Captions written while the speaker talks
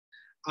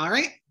All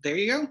right, there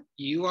you go.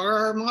 You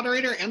are our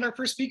moderator and our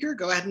first speaker.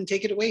 Go ahead and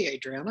take it away,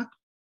 Adriana.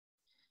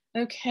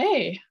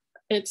 Okay,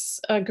 it's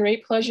a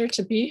great pleasure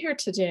to be here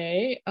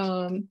today.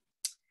 Let's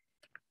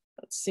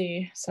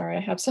see, sorry,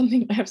 I have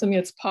something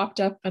that's popped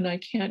up and I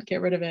can't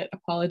get rid of it.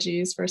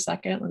 Apologies for a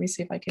second. Let me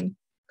see if I can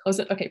close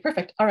it. Okay,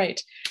 perfect. All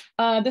right.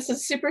 This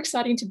is super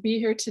exciting to be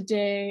here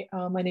today.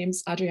 My name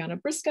is Adriana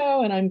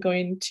Briscoe, and I'm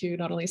going to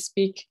not only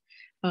speak,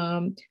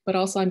 but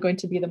also I'm going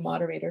to be the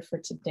moderator for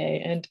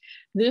today. And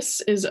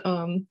this is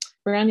a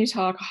brand new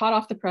talk, hot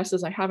off the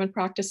presses. I haven't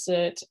practiced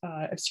it.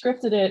 I've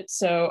scripted it,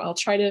 so I'll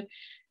try to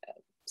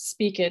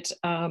speak it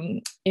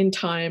in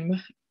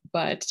time,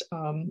 but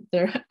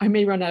I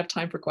may run out of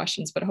time for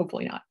questions, but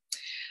hopefully not.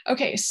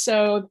 Okay,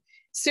 so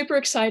super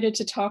excited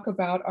to talk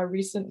about our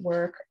recent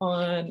work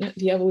on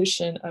the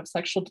evolution of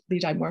sexually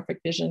dimorphic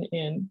vision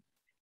in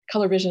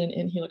color vision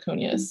in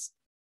Heliconius.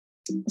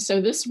 So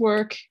this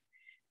work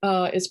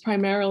is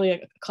primarily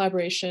a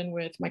collaboration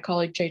with my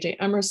colleague JJ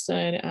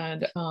Emerson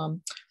and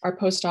our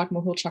postdoc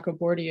Mohul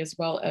Chakraborty, as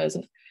well as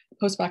a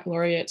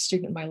post-baccalaureate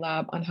student in my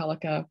lab,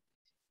 Angelica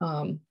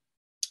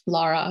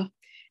Lara.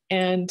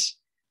 And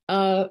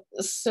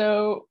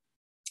so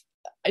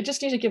I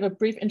just need to give a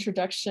brief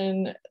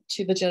introduction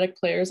to the genetic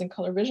players in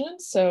color vision.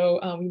 So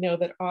we know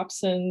that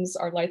opsins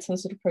are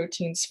light-sensitive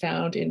proteins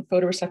found in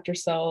photoreceptor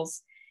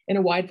cells in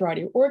a wide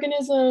variety of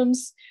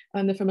organisms.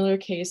 In the familiar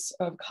case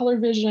of color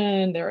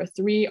vision, there are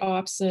 3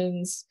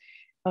 opsins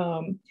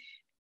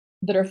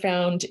that are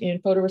found in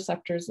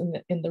photoreceptors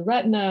in the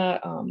retina,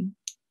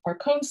 our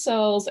cone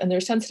cells, and they're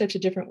sensitive to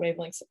different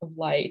wavelengths of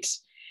light.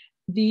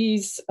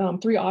 These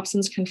 3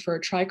 opsins confer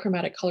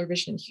trichromatic color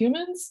vision in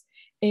humans.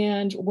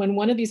 And when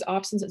one of these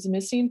opsins is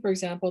missing, for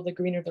example, the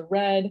green or the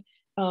red,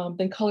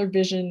 then color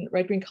vision,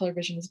 red-green color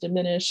vision is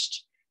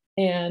diminished.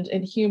 And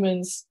in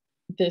humans,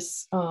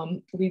 this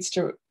leads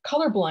to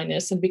color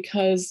blindness. And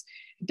because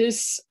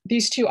these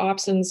 2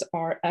 opsins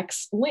are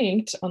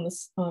X-linked on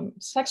the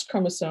sex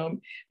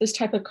chromosome, this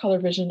type of color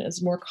vision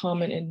is more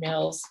common in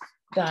males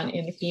than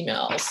in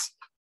females.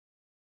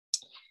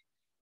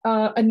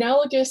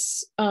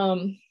 Analogous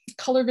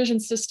color vision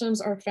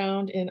systems are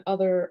found in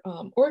other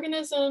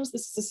organisms.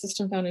 This is a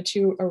system found in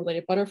 2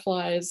 related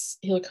butterflies,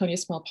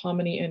 Heliconius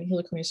melpomene and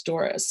Heliconius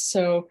doris.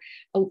 So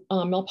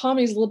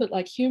melpomene is a little bit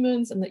like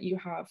humans in that you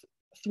have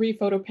 3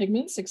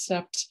 photopigments,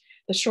 except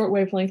the short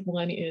wavelength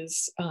one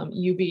is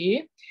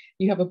UV.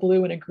 You have a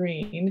blue and a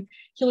green.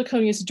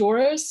 Heliconius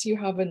doris, you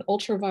have an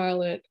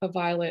ultraviolet, a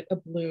violet, a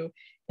blue,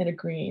 and a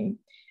green.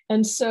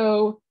 And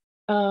so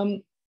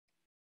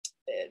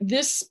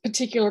this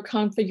particular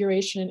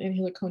configuration in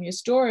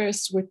Heliconius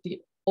doris with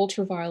the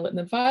ultraviolet and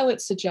the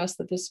violet suggests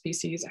that this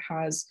species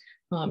has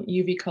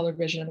UV color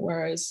vision,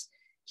 whereas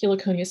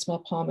Heliconius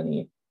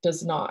melpomene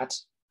does not.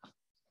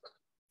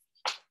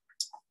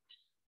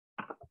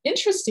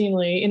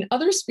 Interestingly, in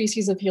other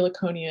species of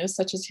Heliconius,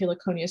 such as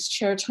Heliconius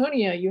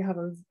cheratonia,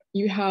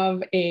 you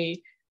have a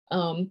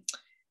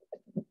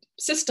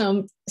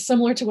system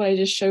similar to what I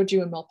just showed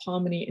you in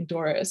melpomene and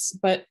doris,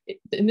 but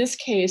in this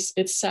case,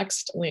 it's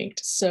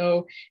sex-linked.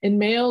 So in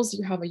males,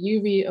 you have a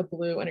UV, a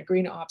blue, and a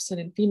green opsin.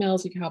 In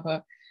females, you have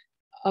an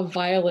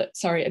ultraviolet,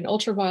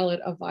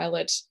 a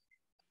violet,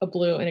 a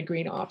blue, and a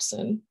green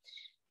opsin.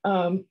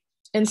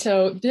 And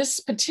so this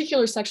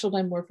particular sexual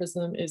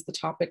dimorphism is the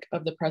topic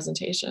of the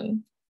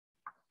presentation.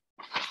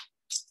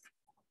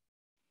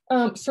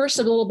 First,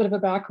 a little bit of a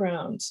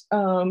background.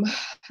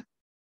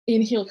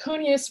 In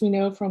Heliconius, we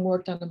know from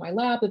work done in my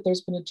lab that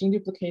there's been a gene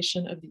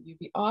duplication of the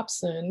UV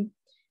opsin.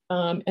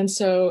 And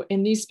so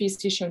in these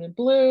species shown in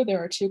blue,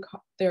 there are two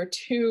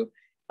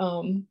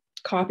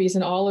copies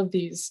in all of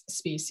these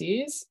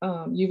species,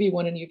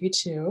 UV1 and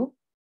UV2,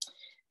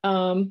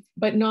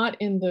 but not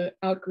in the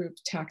outgroup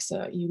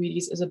taxa,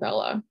 Euides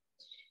isabella.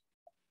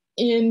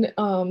 In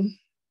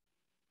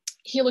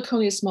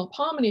Heliconius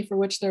melpomene, for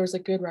which there is a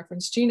good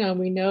reference genome,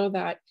 we know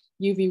that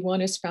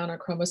UV1 is found on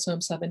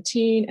chromosome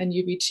 17 and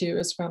UV2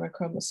 is found on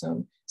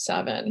chromosome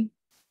 7.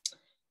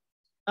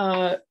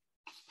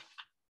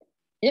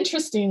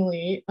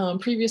 Interestingly,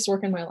 previous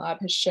work in my lab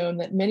has shown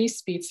that many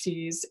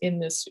species in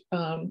this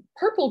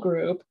purple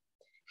group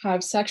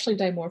have sexually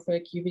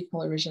dimorphic UV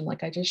color vision,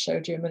 like I just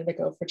showed you a minute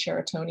ago for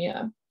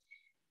cheratonia.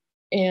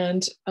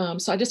 And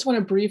so I just want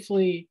to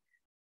briefly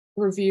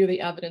review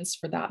the evidence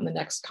for that in the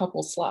next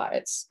couple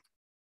slides.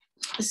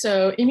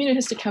 So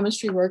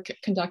immunohistochemistry work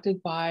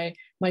conducted by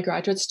my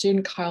graduate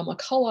student, Kyle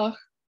McCulloch,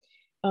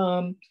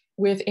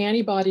 with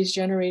antibodies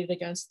generated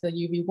against the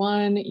UV1,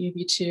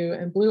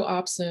 UV2, and blue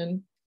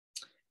opsin,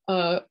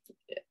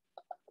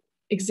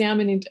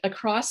 examining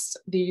across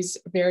these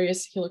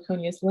various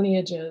Heliconius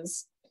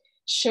lineages,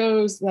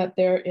 shows that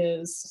there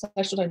is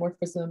sexual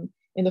dimorphism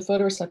in the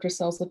photoreceptor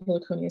cells of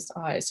Heliconius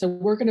eyes. So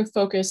we're going to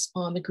focus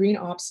on the green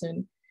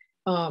opsin,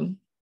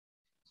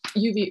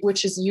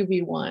 which is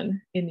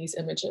UV1 in these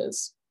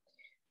images.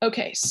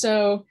 Okay,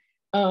 so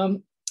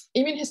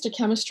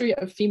immunohistochemistry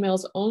of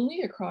females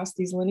only across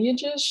these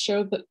lineages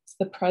showed that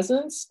the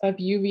presence of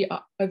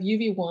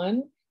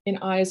UV1 in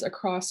eyes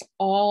across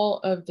all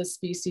of the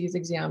species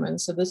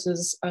examined. So this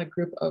is a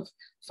group of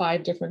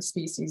 5 different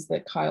species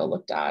that Kyle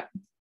looked at.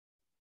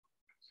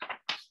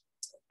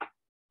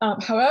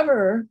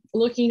 However,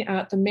 looking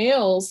at the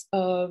males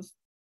of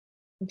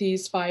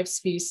these 5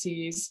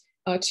 species,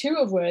 2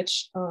 of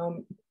which,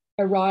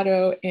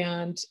 Errato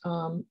and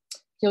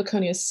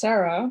Heliconius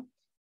sera,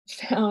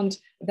 found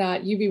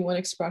that UV1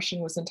 expression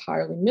was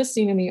entirely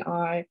missing in the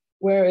eye,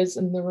 whereas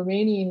in the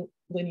remaining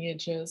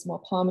lineages,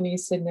 Melpomene,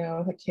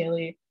 Cygno,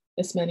 Hecale,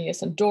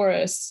 Ismenius, and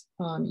Doris,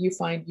 you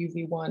find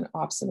UV1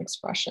 opsin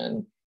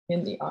expression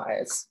in the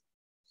eyes.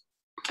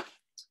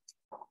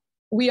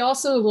 We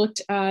also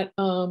looked at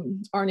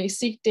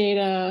RNA-seq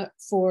data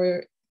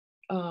for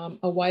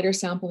a wider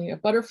sampling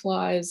of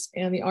butterflies,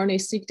 and the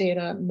RNA-seq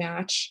data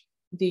match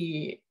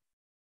the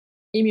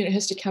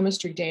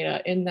immunohistochemistry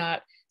data in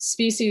that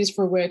species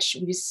for which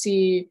we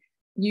see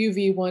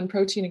UV1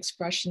 protein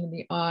expression in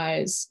the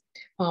eyes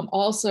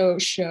also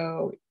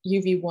show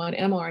UV1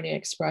 mRNA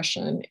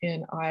expression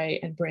in eye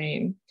and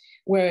brain,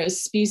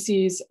 whereas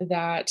species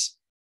that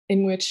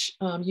in which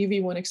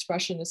UV1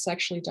 expression is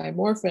sexually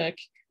dimorphic,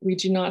 we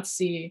do not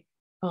see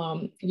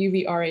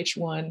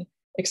UVRH1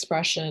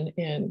 expression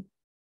in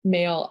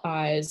male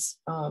eyes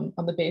on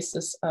the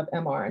basis of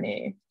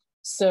mRNA.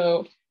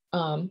 So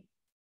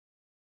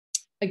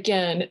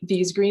again,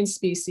 these green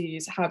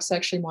species have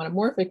sexually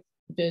monomorphic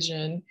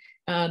vision,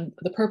 and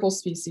the purple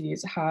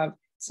species have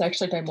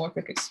sexually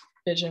dimorphic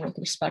vision with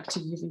respect to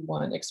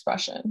UV1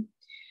 expression.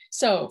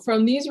 So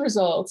from these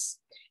results,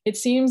 it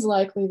seems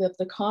likely that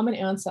the common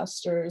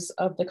ancestors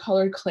of the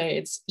colored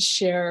clades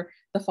share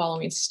the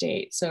following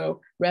state.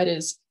 So red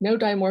is no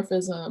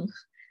dimorphism,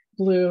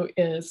 blue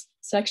is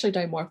sexually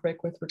dimorphic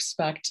with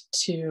respect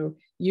to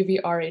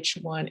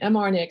UVRH1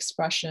 mRNA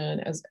expression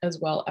as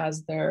well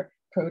as their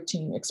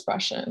protein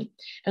expression.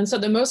 And so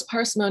the most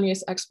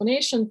parsimonious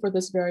explanation for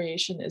this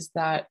variation is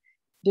that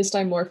this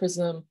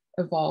dimorphism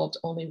evolved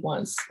only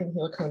once in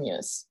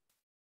Heliconius.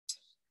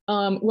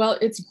 Well,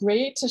 it's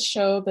great to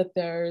show that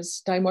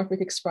there's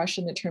dimorphic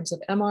expression in terms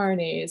of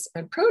mRNAs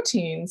and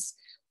proteins.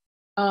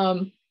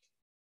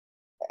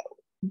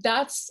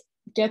 That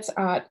gets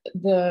at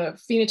the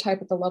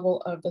phenotype at the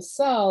level of the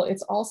cell.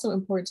 It's also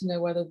important to know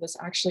whether this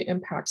actually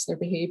impacts their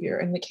behavior.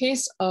 In the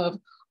case of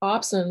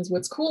opsins,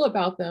 what's cool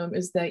about them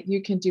is that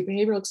you can do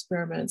behavioral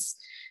experiments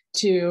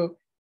to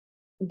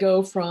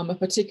go from a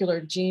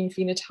particular gene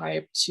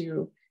phenotype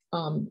to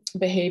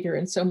behavior.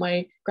 And so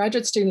my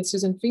graduate student,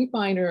 Susan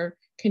Finkbeiner,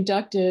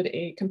 conducted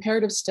a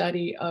comparative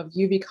study of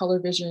UV color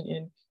vision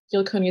in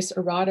Heliconius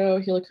errato,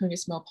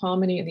 Heliconius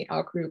melpomene, and the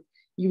outgroup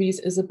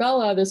Uvis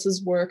isabella. This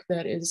is work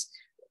that is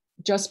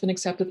just been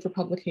accepted for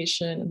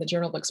publication in the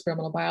Journal of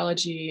Experimental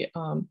Biology.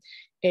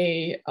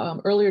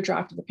 Earlier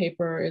draft of the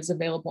paper is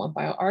available on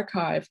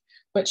bioRxiv,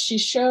 but she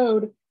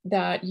showed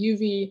that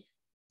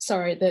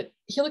that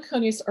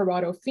Heliconius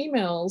errato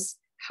females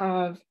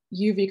have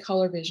UV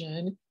color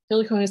vision,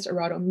 Heliconius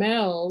errato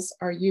males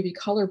are UV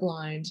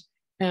colorblind,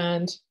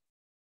 and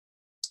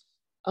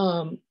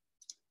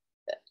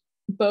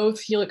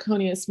both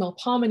Heliconius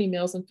melpomene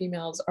males and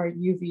females are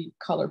UV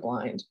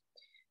colorblind.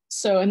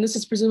 So, and this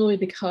is presumably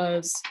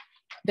because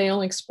they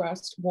only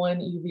expressed one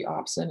UV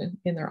opsin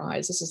in their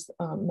eyes. This is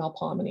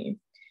melpomene.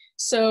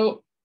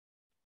 So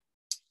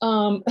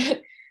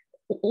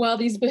while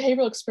these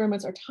behavioral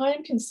experiments are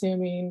time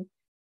consuming,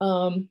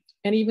 and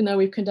even though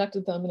we've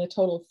conducted them in a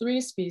total of 3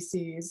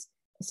 species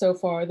so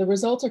far, the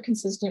results are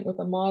consistent with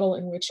a model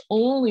in which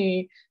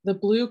only the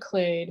blue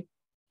clade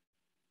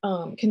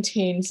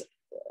contains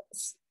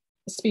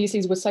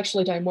species with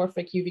sexually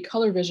dimorphic UV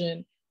color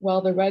vision,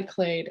 while the red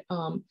clade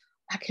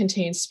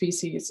contains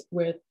species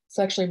with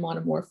sexually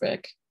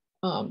monomorphic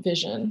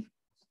vision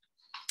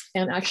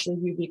and actually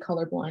UV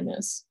color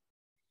blindness.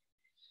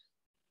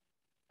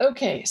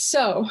 Okay,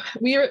 so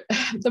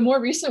the more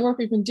recent work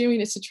we've been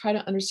doing is to try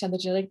to understand the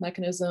genetic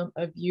mechanism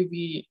of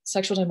UV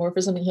sexual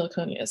dimorphism in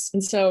Heliconius.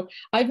 And so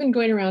I've been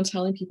going around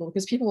telling people,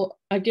 because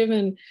I've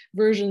given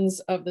versions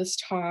of this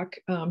talk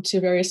to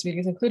various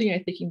meetings, including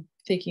I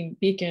Thinking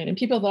Beacon, and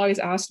people have always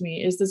asked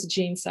me, is this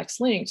gene sex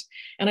linked?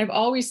 And I've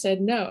always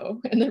said no.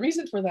 And the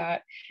reason for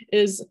that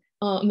is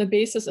on the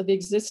basis of the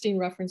existing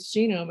reference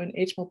genome in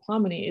H.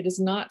 melpomene, it is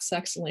not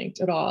sex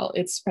linked at all.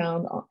 It's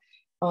found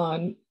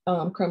on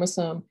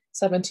chromosome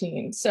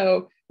 17.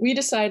 So we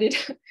decided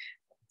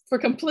for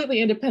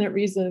completely independent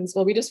reasons,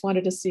 well, we just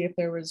wanted to see if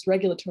there was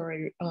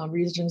regulatory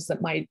reasons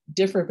that might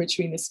differ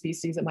between the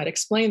species that might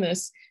explain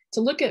this, to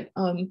look at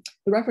the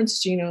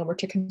reference genome or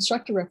to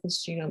construct a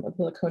reference genome of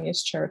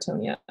Heliconius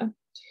cheratonia.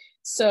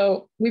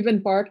 So we've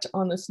embarked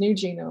on this new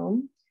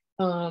genome.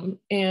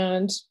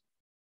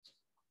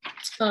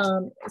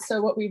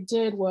 So what we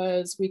did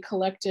was we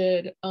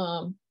collected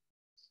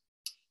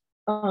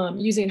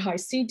using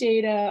high-C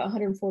data,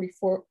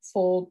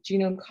 144-fold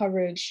genome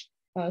coverage.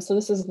 So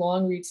this is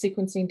long-read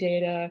sequencing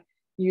data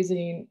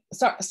using,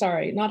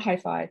 sorry, not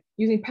HiFi,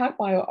 using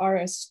PacBio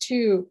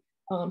RS2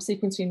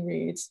 sequencing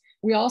reads.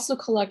 We also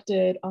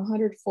collected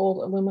 100-fold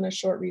Illumina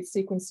short read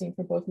sequencing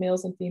for both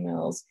males and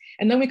females.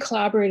 And then we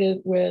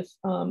collaborated with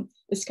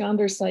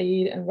Iskander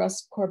Saeed and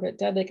Russ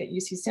Corbett-Dedek at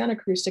UC Santa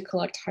Cruz to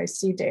collect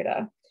high-C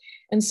data.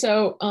 And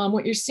so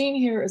what you're seeing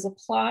here is a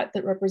plot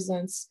that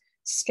represents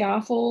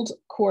scaffold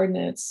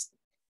coordinates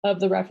of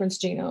the reference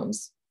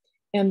genomes.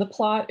 And the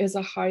plot is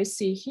a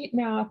high-C heat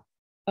map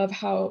of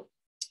how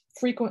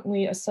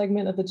frequently a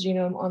segment of the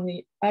genome on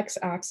the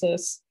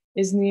x-axis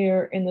is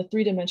near in the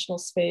three-dimensional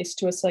space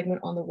to a segment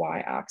on the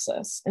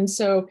y-axis. And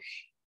so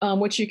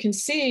what you can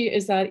see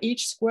is that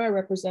each square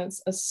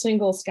represents a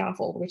single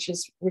scaffold, which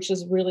is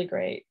really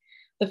great.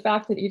 The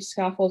fact that each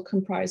scaffold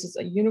comprises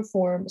a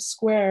uniform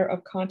square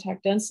of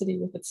contact density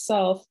with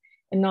itself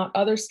and not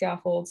other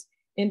scaffolds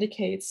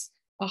indicates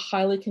a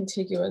highly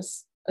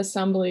contiguous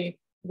assembly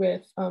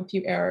with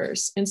few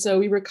errors. And so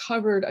we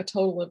recovered a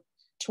total of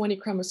 20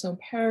 chromosome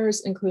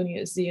pairs, including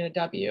a Z and a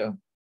W.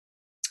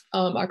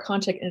 Our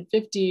contact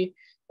N50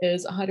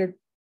 is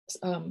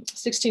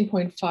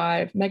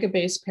 116.5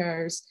 megabase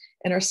pairs,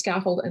 and our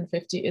scaffold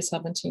N50 is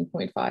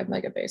 17.5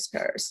 megabase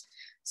pairs.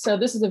 So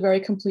this is a very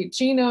complete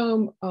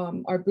genome.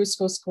 Our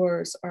Briscoe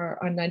scores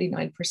are on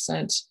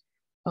 99%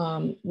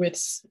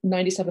 with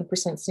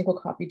 97% single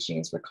copy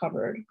genes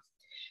recovered.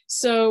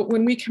 So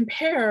when we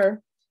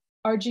compare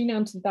our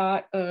genome to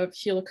that of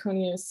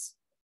Heliconius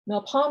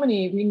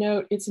Melpomene, we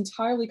note it's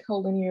entirely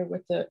collinear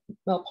with the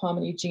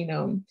Melpomene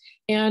genome.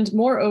 And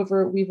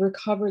moreover, we've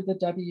recovered the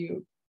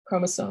W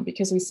chromosome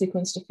because we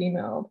sequenced a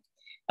female.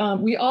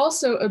 We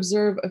also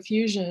observe a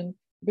fusion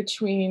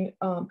between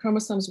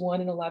chromosomes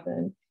 1 and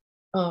 11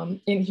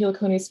 in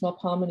Heliconius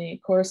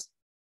Melpomene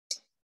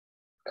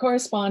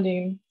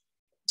corresponding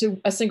to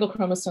a single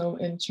chromosome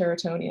in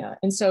Cheratonia.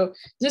 And so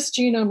this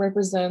genome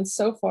represents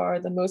so far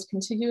the most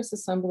contiguous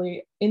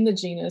assembly in the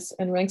genus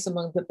and ranks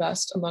among the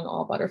best among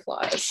all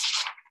butterflies.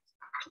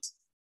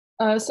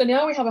 So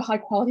now we have a high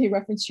quality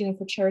reference genome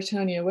for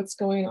Cheratonia. What's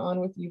going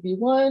on with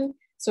UV1?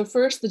 So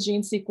first, the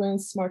gene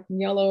sequence marked in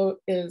yellow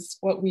is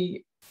what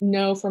we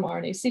know from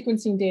RNA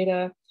sequencing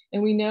data.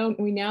 And we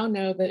now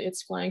know that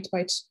it's flanked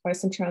by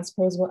some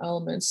transposable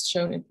elements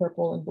shown in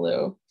purple and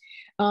blue.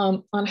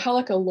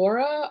 Angelica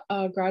Laura,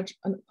 a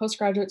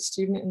postgraduate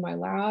student in my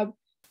lab,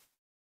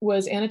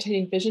 was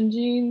annotating vision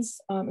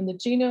genes in the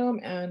genome,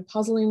 and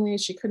puzzlingly,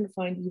 she couldn't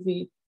find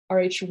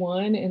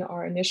UVRH1 in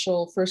our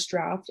initial first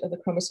draft of the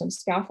chromosome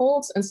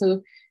scaffolds. And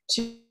so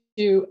to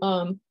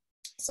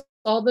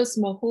solve this,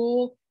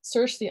 Mahul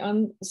searched the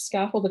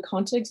unscaffolded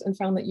contigs and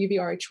found that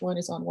UVRH1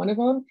 is on one of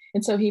them.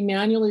 And so he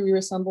manually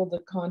reassembled the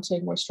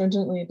contig more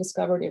stringently and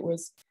discovered it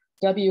was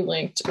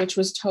W-linked, which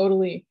was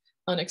totally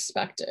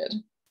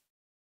unexpected.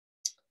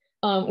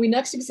 We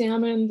next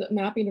examined the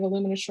mapping of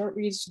Illumina short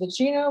reads to the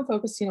genome,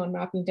 focusing on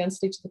mapping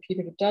density to the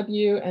putative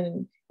W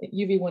and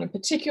UV1 in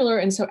particular.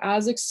 And so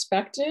as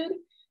expected,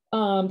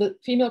 the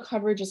female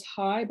coverage is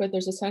high, but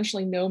there's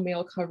essentially no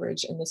male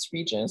coverage in this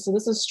region. So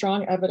this is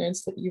strong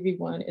evidence that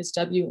UV1 is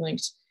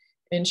W-linked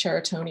in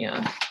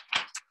Cheratonia.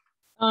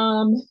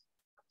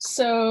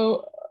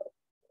 So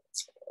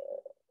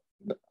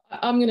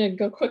I'm going to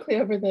go quickly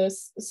over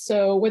this.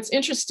 So what's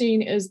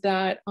interesting is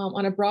that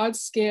on a broad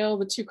scale,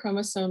 the two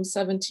chromosomes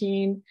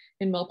 17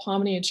 in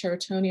Melpomene and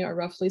Cheratonia are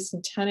roughly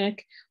syntenic,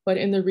 but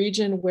in the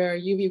region where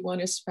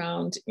UV1 is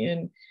found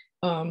in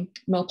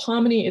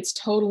Melpomene, it's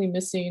totally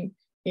missing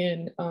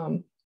in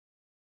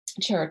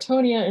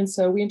Cheratonia. And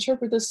so we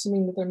interpret this to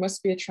mean that there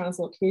must be a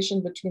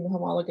translocation between the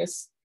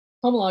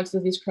homologs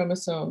of these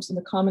chromosomes and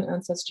the common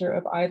ancestor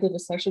of either the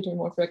sexually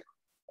dimorphic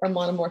or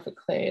monomorphic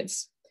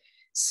clades.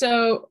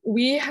 So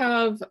we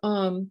have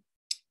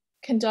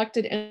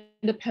conducted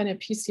independent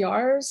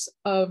PCRs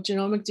of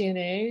genomic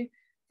DNA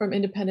from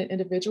independent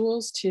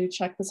individuals to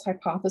check this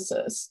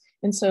hypothesis.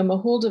 And so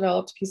Mahul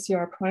developed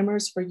PCR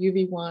primers for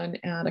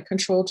UV1 and a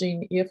control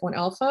gene EF1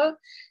 alpha.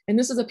 And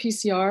this is a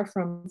PCR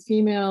from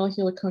female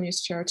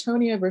Heliconius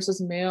cheratonia versus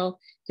male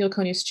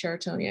Heliconius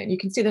cheratonia. And you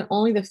can see that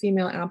only the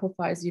female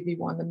amplifies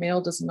UV1, the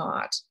male does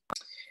not,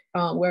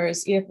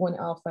 whereas EF1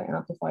 alpha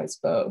amplifies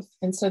both.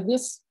 And so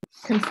this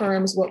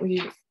confirms what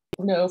we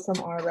know from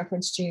our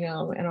reference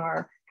genome and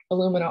our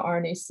Illumina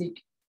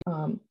RNA-seq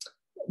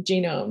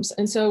genomes.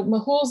 And so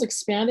Mahul's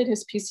expanded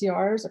his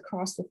PCRs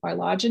across the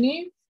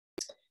phylogeny.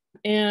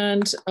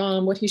 And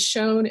what he's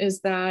shown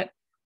is that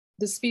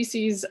the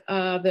species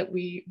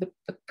the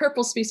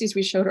purple species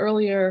we showed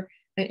earlier,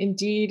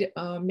 indeed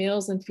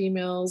males and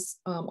females,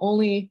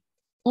 only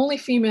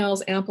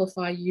females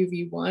amplify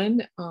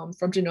UV1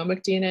 from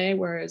genomic DNA,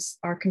 whereas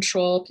our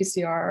control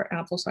PCR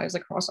amplifies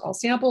across all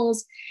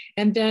samples.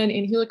 And then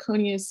in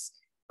Heliconius,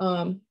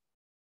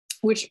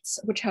 which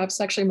have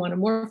sexually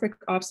monomorphic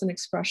opsin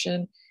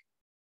expression,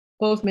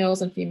 both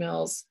males and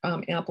females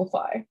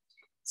amplify.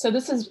 So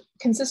this is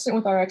consistent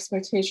with our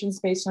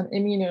expectations based on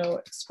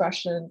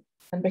immunoexpression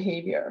and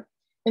behavior.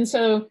 And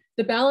so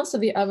the balance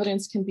of the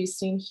evidence can be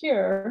seen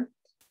here.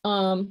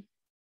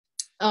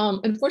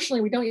 Unfortunately,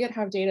 we don't yet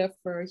have data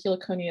for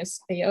Heliconius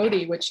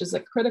aote, which is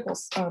a critical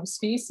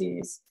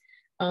species.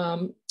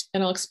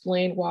 and I'll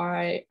explain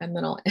why, and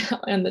then I'll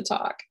end the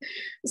talk.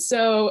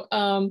 So,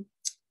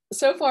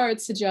 so far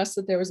it suggests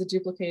that there was a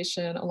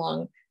duplication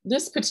along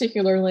this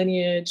particular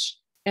lineage,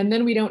 and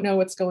then we don't know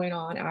what's going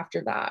on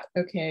after that.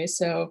 Okay,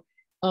 so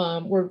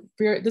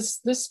this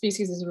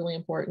species is really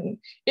important.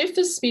 If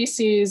the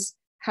species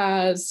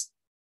has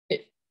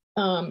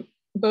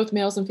both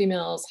males and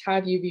females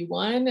have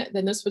UV1,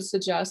 then this would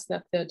suggest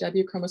that the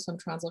W chromosome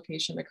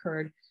translocation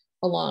occurred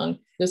along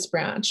this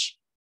branch.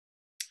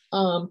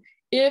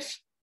 If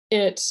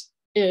it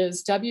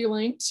is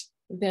W-linked,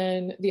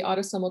 then the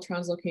autosomal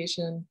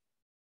translocation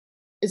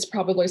is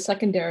probably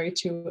secondary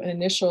to an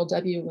initial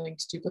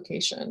W-linked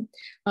duplication.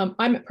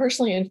 I'm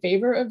personally in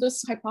favor of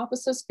this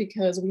hypothesis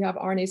because we have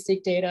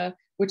RNA-seq data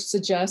which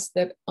suggests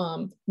that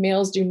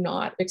males do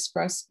not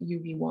express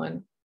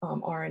UV1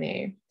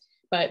 RNA,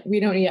 but we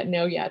don't yet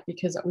know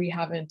because we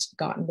haven't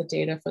gotten the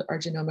data for our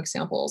genomic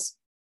samples.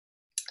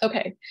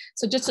 Okay,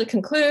 so just to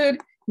conclude,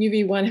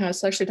 UV1 has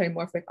sexually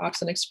dimorphic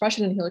opsin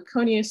expression in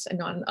Heliconius and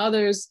not in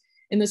others.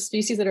 In the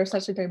species that are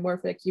sexually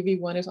dimorphic,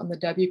 UV1 is on the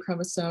W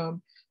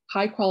chromosome.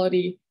 High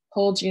quality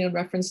whole genome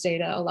reference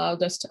data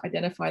allowed us to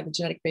identify the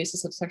genetic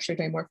basis of sexual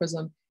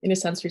dimorphism in a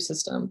sensory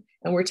system.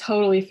 And we're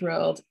totally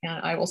thrilled.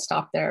 And I will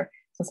stop there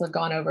since I've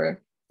gone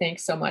over.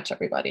 Thanks so much,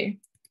 everybody.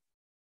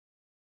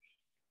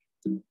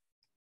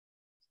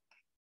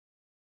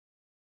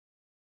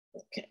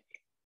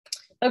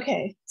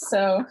 Okay,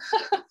 so,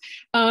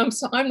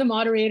 so I'm the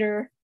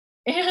moderator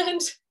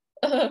and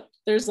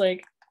there's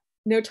like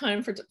no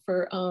time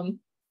for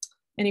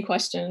any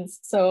questions.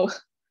 So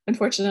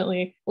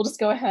unfortunately, we'll just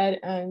go ahead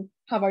and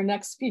have our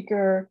next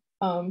speaker,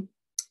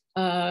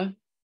 Raicu,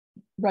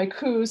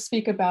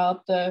 speak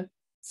about the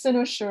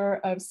cynosure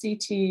of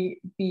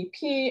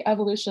CtBP,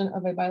 evolution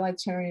of a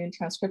bilatarian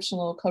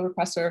transcriptional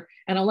corepressor.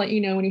 And I'll let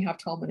you know when you have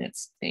 12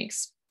 minutes.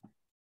 Thanks.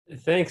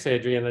 Thanks,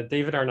 Adriana.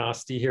 David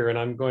Arnosti here, and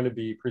I'm going to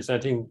be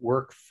presenting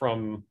work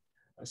from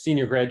a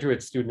senior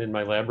graduate student in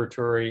my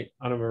laboratory,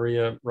 Anna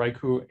Maria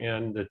Raicu,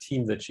 and the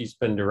team that she's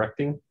been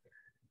directing.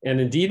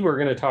 And indeed, we're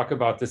going to talk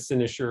about the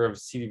cynosure of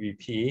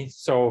CtBP.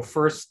 So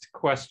first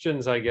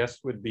questions, I guess,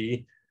 would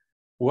be,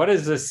 what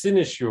is a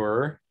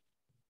cynosure?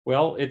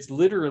 Well, it's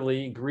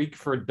literally Greek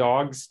for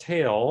dog's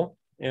tail,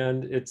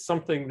 and it's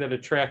something that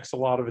attracts a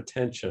lot of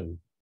attention.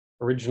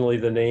 Originally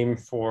the name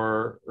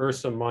for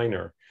Ursa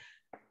minor.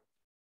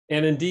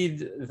 And indeed,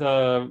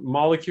 the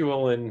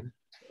molecule in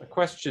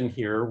question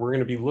here, we're going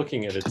to be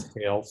looking at its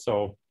tail.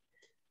 So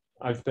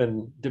I've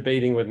been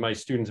debating with my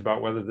students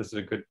about whether this is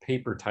a good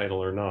paper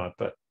title or not,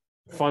 but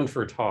fun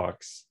for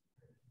talks.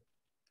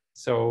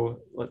 So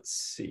let's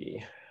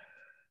see.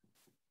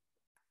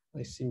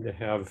 I seem to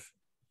have,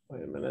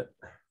 wait a minute.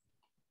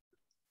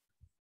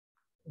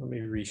 Let me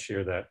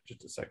reshare that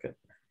just a second.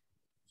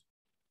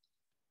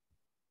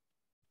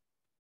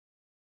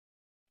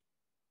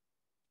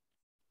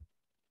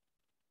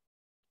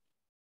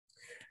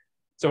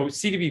 So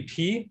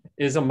CtBP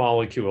is a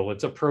molecule,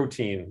 it's a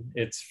protein.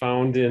 It's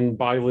found in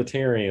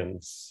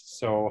bilatarians.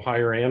 So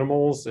higher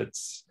animals,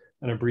 it's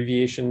an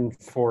abbreviation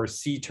for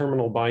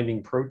C-terminal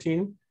binding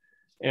protein.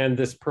 And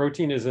this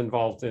protein is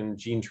involved in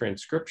gene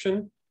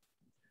transcription.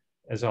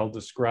 As I'll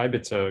describe,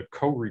 it's a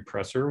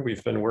corepressor.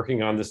 We've been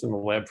working on this in the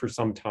lab for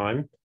some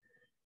time.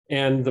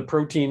 And the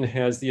protein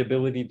has the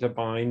ability to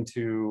bind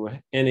to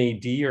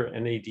NAD or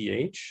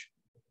NADH.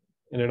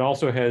 And it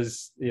also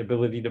has the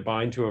ability to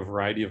bind to a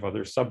variety of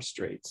other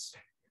substrates.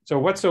 So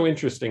what's so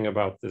interesting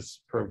about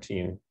this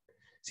protein?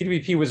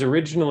 CtBP was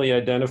originally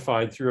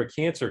identified through a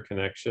cancer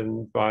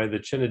connection by the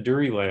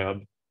Chinaduri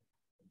lab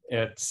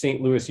at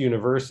St. Louis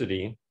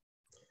University.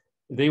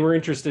 They were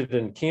interested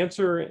in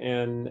cancer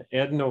and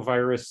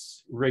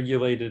adenovirus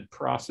regulated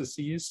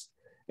processes.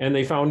 And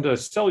they found a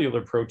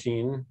cellular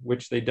protein,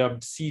 which they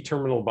dubbed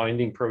C-terminal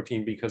binding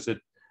protein because it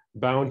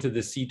bound to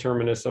the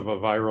C-terminus of a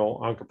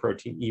viral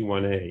oncoprotein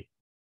E1A.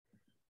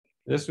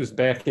 This was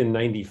back in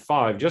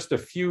 '95. Just a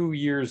few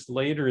years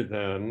later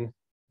then,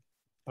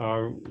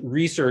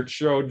 research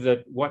showed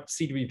that what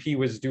CtBP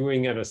was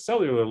doing at a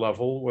cellular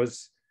level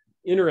was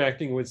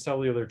interacting with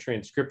cellular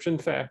transcription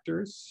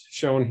factors,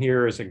 shown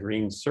here as a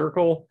green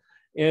circle,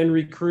 and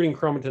recruiting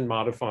chromatin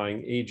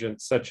modifying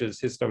agents such as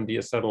histone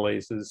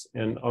deacetylases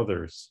and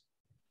others.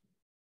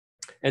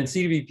 And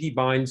CtBP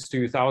binds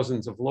to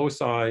thousands of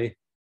loci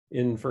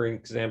in, for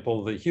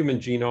example, the human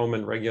genome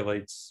and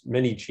regulates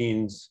many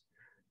genes,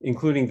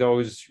 including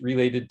those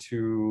related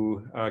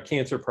to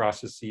cancer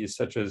processes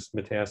such as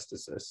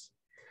metastasis.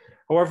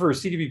 However,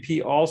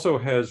 CtBP also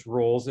has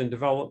roles in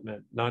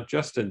development, not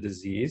just in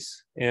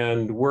disease,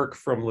 and work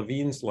from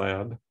Levine's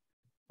lab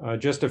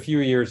just a few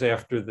years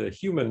after the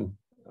human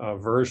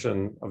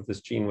version of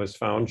this gene was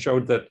found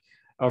showed that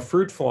a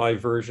fruit fly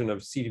version of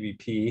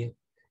CtBP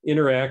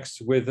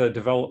interacts with a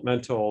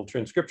developmental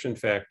transcription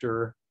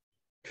factor,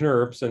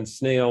 CNRPs and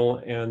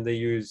snail, and they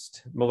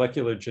used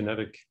molecular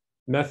genetic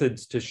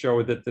methods to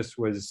show that this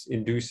was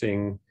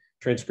inducing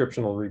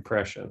transcriptional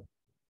repression.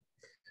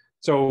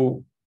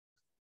 So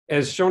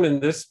as shown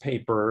in this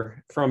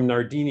paper from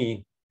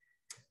Nardini,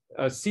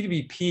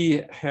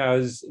 CtBP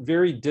has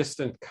very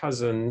distant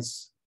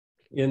cousins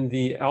in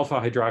the alpha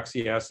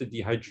hydroxy acid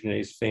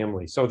dehydrogenase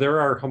family. So there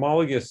are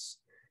homologous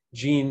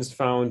genes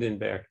found in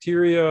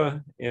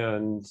bacteria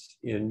and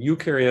in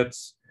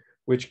eukaryotes,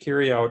 which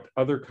carry out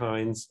other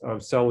kinds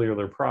of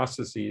cellular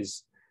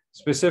processes,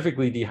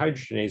 specifically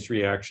dehydrogenase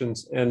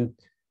reactions. And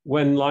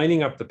when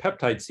lining up the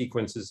peptide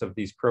sequences of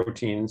these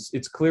proteins,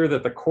 it's clear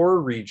that the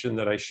core region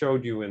that I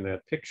showed you in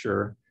that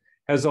picture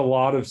has a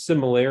lot of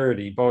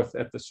similarity, both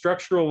at the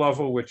structural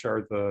level, which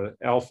are the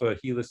alpha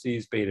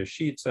helices, beta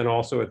sheets, and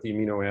also at the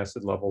amino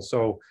acid level.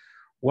 So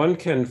one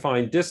can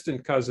find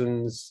distant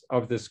cousins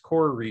of this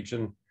core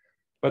region,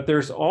 but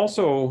there's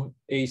also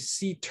a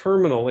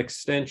C-terminal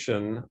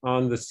extension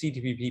on the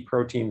CtBP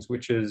proteins,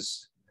 which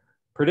is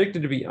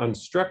predicted to be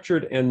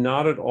unstructured and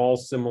not at all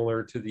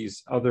similar to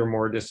these other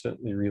more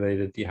distantly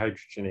related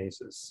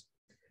dehydrogenases.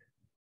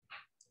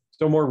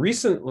 So more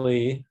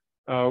recently,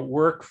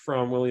 work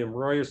from William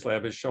Royer's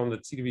lab has shown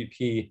that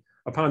CtBP,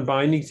 upon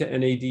binding to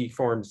NAD,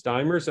 forms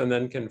dimers and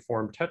then can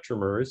form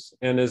tetramers.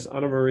 And as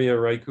Anna Maria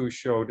Raicu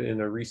showed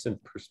in a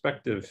recent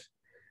perspective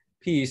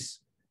piece,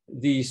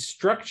 the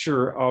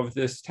structure of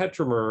this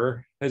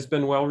tetramer has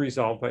been well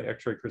resolved by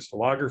X-ray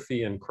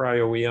crystallography and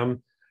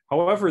cryo-EM.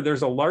 However,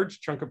 there's a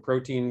large chunk of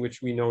protein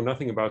which we know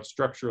nothing about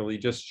structurally,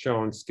 just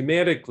shown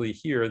schematically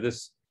here,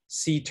 this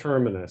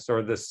C-terminus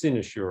or the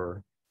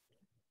cynosure.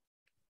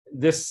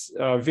 This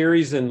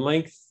varies in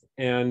length,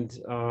 and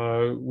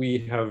we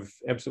have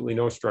absolutely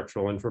no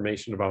structural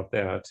information about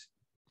that.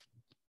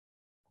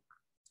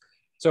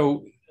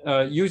 So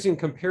using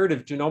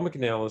comparative genomic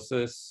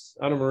analysis,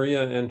 Anna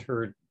Maria and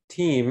her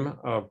team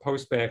of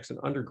postbacs and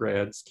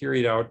undergrads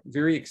carried out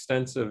very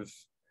extensive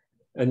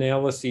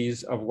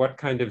analyses of what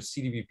kind of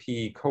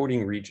CtBP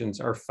coding regions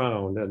are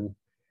found. And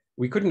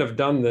we couldn't have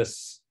done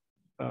this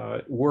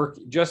work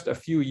just a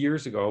few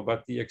years ago,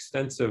 but the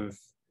extensive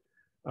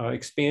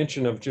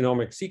expansion of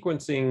genomic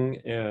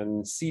sequencing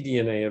and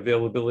cDNA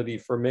availability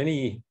for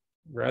many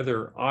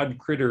rather odd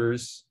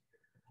critters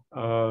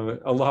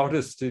allowed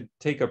us to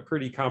take a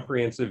pretty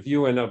comprehensive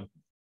view. And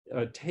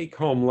a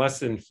take-home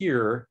lesson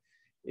here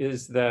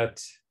is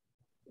that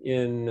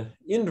in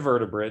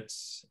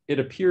invertebrates, it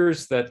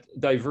appears that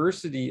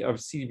diversity of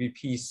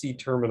CtBP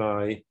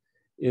C-termini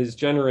is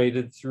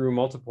generated through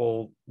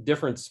multiple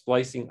different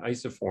splicing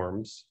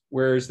isoforms,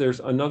 whereas there's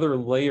another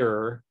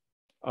layer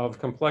of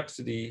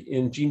complexity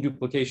in gene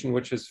duplication,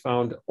 which is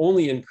found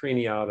only in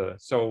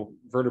craniata, so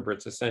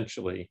vertebrates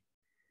essentially.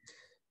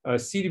 True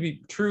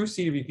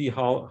CtBP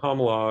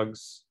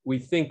homologs, we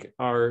think,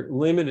 are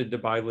limited to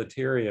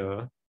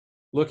bilateria.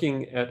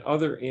 Looking at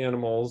other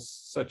animals,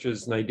 such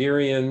as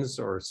cnidarians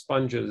or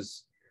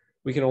sponges,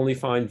 we can only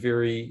find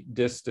very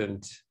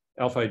distant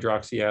alpha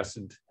hydroxy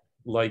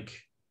acid-like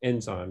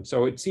enzymes.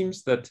 So it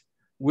seems that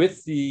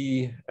with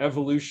the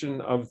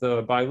evolution of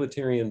the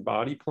bilatarian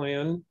body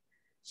plan,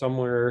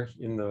 somewhere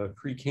in the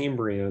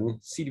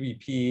Precambrian,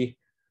 CtBP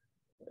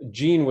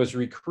gene was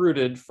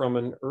recruited from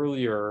an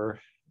earlier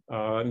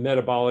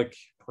metabolic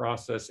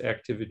process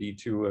activity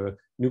to a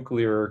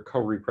nuclear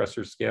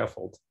corepressor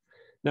scaffold.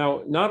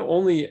 Now, not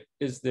only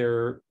is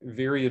there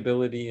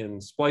variability in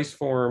splice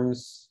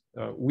forms,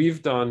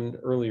 we've done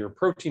earlier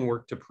protein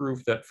work to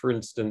prove that, for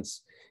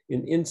instance,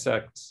 in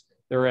insects,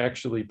 there are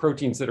actually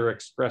proteins that are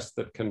expressed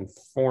that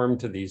conform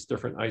to these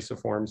different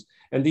isoforms.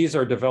 And these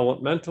are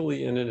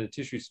developmentally and in a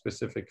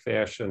tissue-specific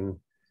fashion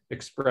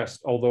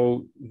expressed,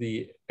 although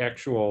the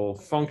actual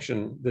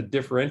function, the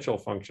differential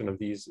function of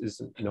these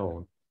isn't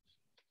known.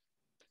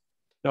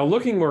 Now,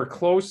 looking more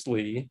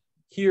closely,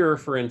 here,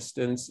 for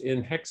instance,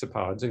 in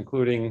hexapods,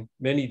 including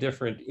many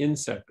different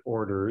insect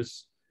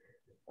orders,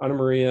 Anna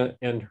Maria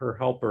and her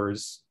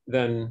helpers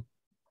then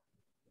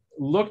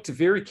looked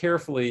very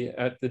carefully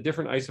at the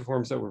different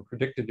isoforms that were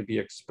predicted to be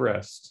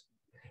expressed.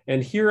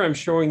 And here I'm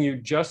showing you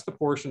just the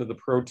portion of the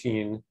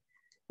protein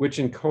which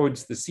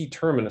encodes the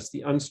C-terminus,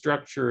 the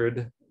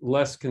unstructured,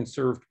 less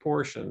conserved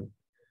portion.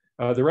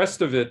 The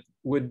rest of it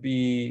would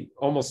be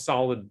almost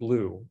solid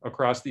blue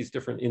across these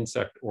different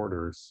insect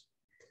orders.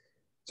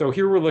 So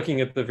here we're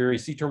looking at the very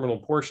C-terminal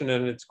portion,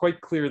 and it's quite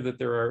clear that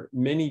there are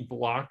many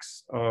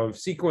blocks of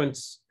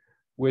sequence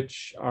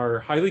which are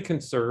highly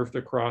conserved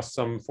across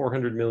some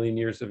 400 million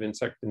years of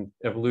insect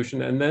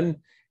evolution. And then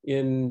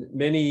in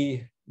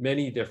many,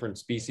 many different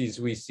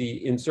species, we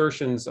see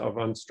insertions of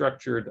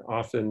unstructured,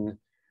 often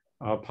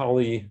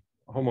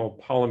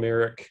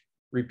homopolymeric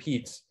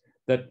repeats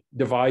that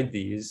divide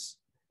these.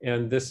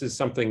 And this is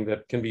something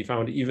that can be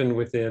found even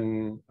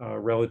within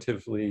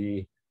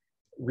relatively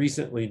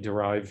recently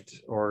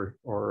derived or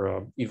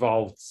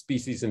evolved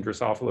species in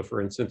Drosophila,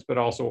 for instance, but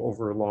also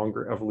over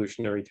longer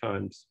evolutionary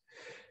times.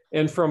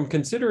 And from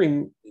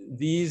considering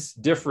these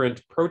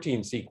different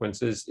protein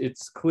sequences,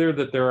 it's clear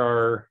that there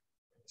are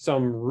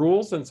some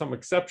rules and some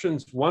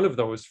exceptions. One of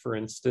those, for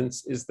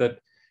instance, is that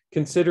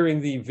considering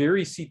the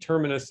very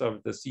C-terminus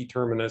of the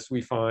C-terminus,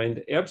 we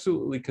find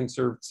absolutely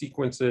conserved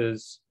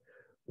sequences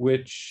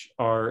which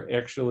are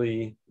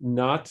actually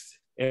not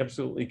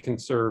absolutely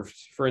conserved.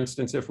 For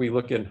instance, if we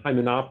look at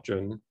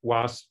Hymenopteron,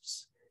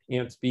 wasps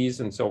ants, bees,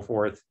 and so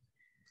forth,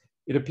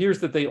 it appears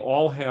that they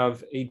all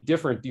have a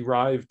different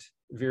derived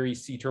very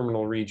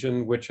C-terminal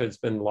region, which has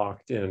been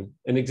locked in.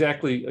 And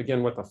exactly,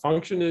 again, what the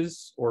function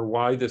is or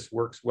why this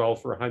works well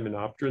for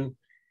Hymenopteran,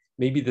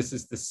 maybe this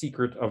is the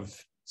secret of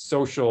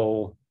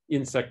social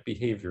insect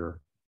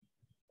behavior,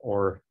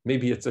 or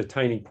maybe it's a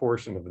tiny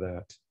portion of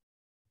that.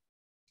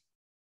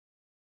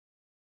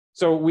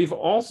 So we've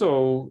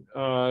also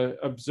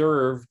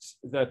observed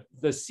that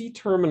the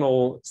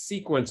C-terminal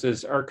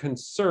sequences are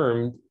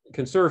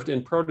conserved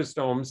in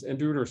protostomes and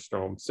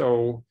deuterostomes.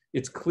 So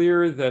it's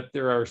clear that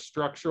there are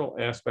structural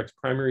aspects,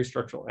 primary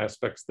structural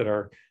aspects that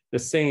are the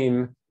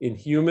same in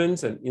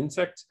humans and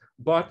insects,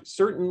 but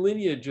certain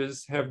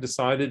lineages have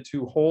decided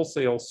to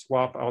wholesale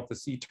swap out the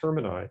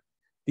C-termini.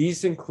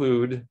 These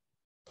include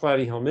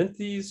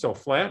platyhelminthes, so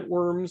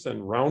flatworms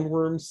and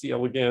roundworms, C.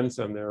 elegans,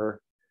 and their,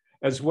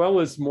 as well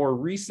as more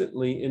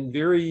recently in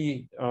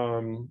very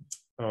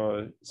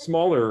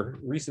smaller,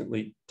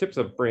 recently tips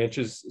of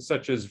branches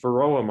such as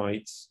varroa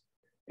mites.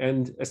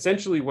 And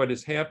essentially what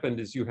has happened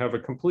is you have a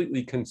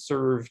completely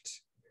conserved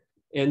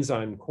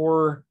enzyme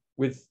core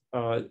with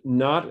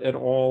not at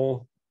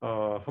all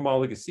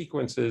homologous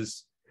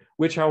sequences,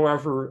 which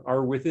however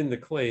are within the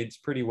clades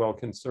pretty well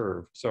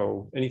conserved.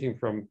 So anything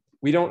from,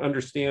 we don't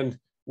understand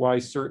why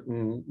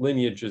certain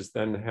lineages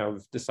then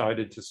have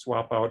decided to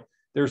swap out.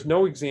 There's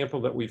no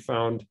example that we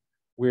found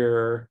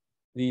where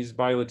these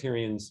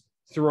bilatarians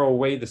throw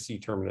away the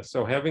C-terminus.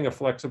 So having a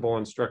flexible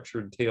and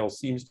structured tail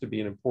seems to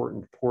be an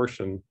important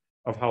portion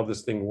of how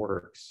this thing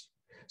works.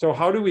 So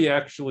how do we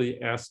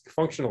actually ask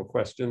functional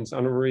questions?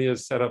 Anna Maria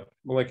has set up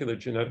molecular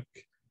genetic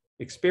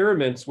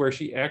experiments where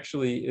she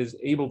actually is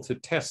able to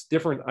test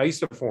different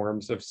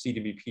isoforms of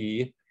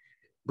CtBP,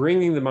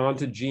 bringing them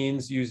onto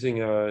genes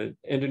using a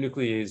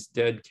endonuclease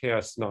dead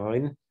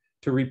Cas9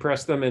 to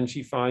repress them. And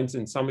she finds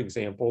in some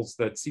examples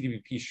that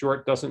CtBP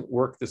short doesn't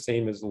work the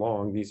same as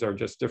long. These are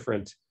just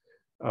different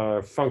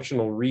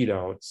functional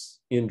readouts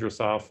in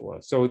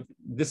Drosophila. So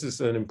this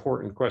is an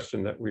important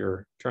question that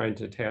we're trying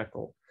to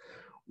tackle.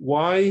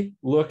 Why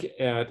look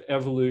at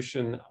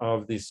evolution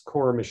of this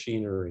core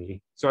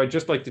machinery? So I'd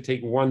just like to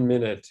take 1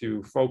 minute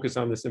to focus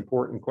on this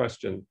important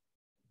question.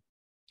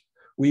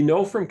 We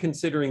know from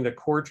considering the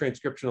core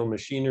transcriptional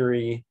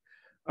machinery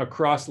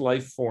across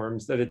life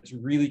forms that it's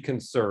really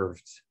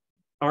conserved.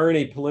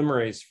 RNA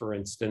polymerase, for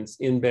instance,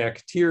 in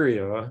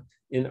bacteria,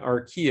 in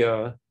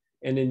archaea,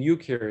 and in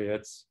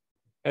eukaryotes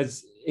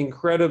has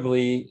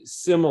incredibly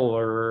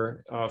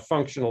similar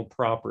functional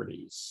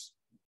properties.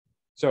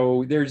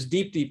 So there's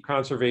deep, deep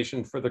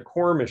conservation for the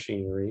core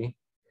machinery.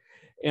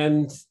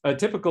 And a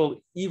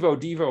typical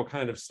evo-devo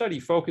kind of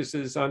study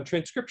focuses on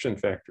transcription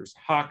factors,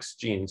 Hox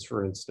genes,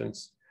 for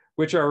instance,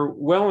 which are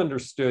well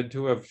understood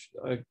to have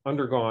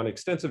undergone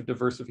extensive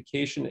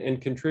diversification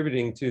and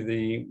contributing to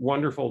the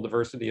wonderful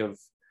diversity of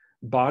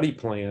body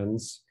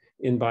plans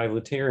in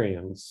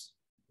bilatarians.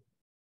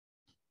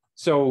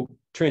 So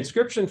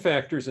transcription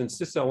factors and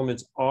cis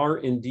elements are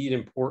indeed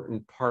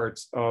important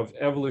parts of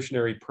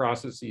evolutionary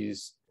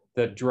processes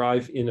that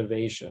drive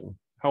innovation.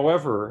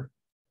 However,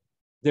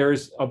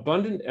 there's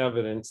abundant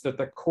evidence that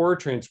the core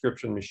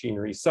transcription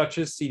machinery, such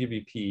as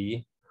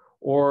CtBP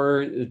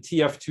or the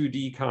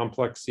TF2D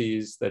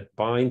complexes that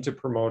bind to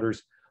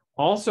promoters,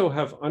 also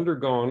have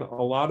undergone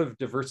a lot of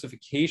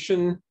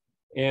diversification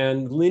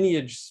and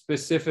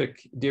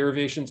lineage-specific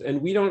derivations,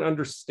 and we don't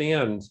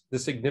understand the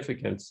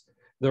significance.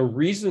 The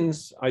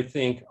reasons, I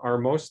think, are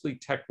mostly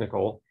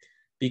technical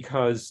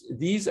because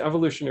these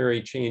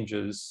evolutionary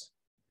changes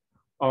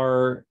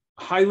are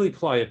highly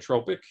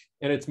pleiotropic,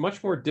 and it's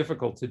much more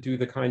difficult to do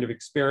the kind of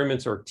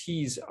experiments or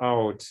tease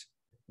out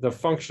the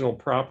functional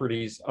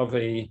properties of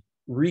a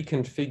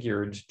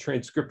reconfigured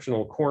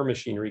transcriptional core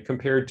machinery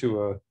compared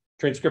to a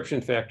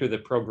transcription factor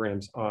that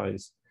programs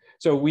eyes.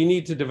 So we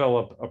need to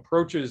develop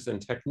approaches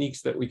and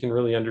techniques that we can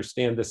really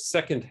understand the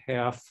second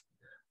half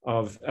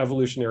of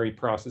evolutionary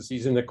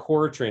processes in the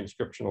core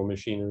transcriptional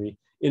machinery,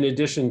 in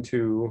addition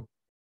to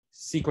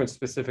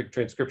sequence-specific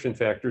transcription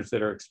factors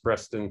that are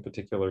expressed in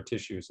particular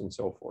tissues and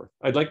so forth.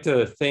 I'd like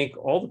to thank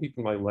all the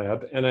people in my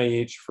lab,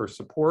 NIH for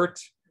support,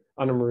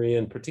 Anna Maria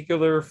in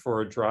particular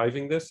for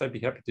driving this. I'd be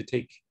happy to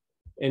take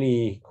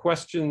any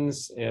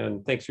questions,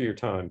 and thanks for your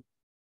time.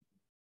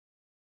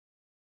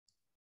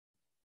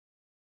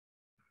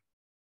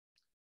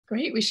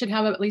 Great, we should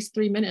have at least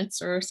 3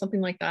 minutes or something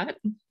like that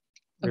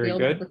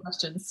available for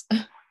questions.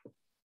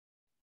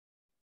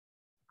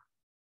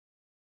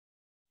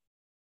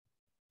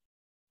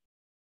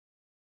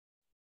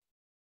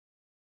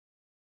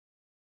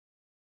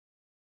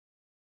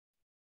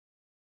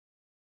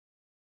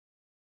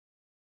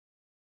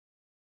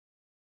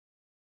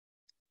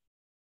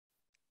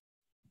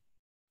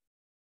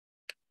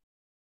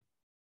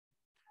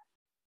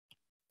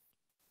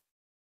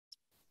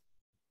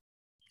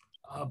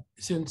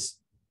 Since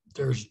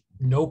there's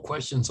no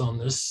questions on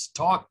this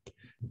talk,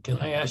 can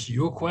I ask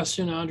you a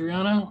question,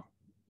 Adriana?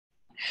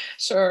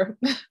 Sure.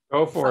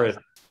 Go for it.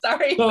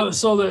 Sorry.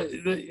 So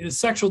the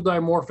sexual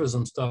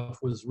dimorphism stuff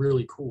was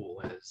really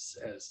cool,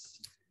 as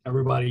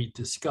everybody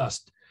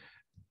discussed.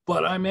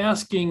 but I'm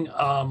asking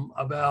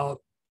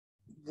about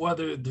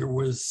whether there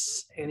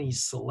was any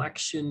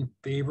selection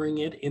favoring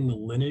it in the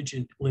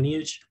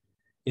lineage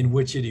in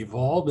which it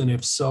evolved, and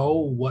if so,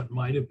 what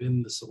might have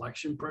been the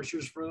selection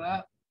pressures for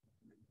that?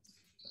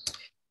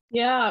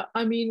 Yeah,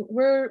 I mean,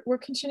 we're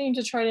continuing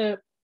to try to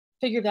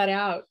figure that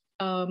out.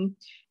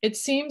 It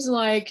seems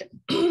like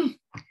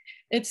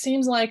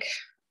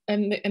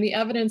and the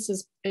evidence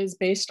is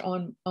based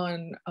on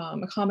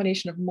a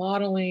combination of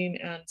modeling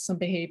and some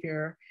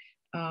behavior.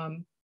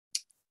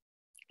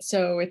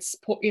 So it's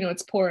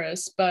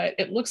porous, but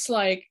it looks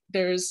like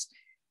there's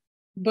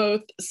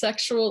both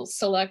sexual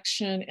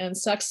selection and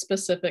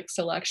sex-specific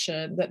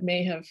selection that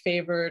may have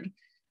favored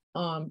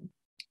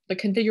the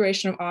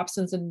configuration of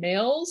opsins in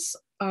males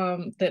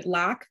that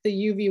lack the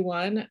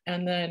UV1,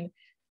 and then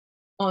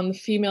on the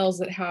females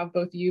that have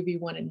both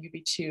UV1 and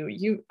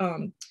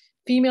UV2.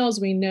 Females,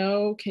 we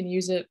know, can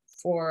use it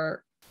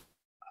for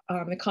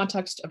the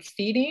context of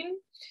feeding.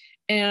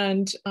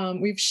 And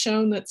we've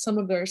shown that some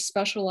of their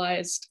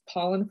specialized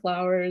pollen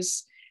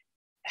flowers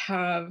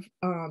have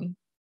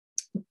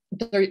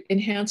their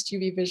enhanced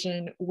UV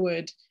vision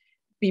would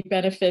be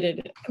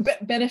benefit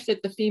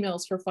the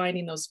females for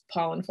finding those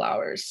pollen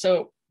flowers.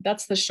 So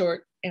that's the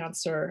short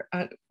answer.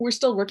 We're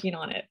still working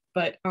on it,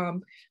 but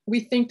we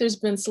think there's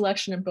been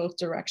selection in both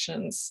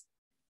directions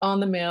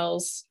on the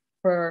males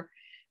for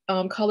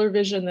color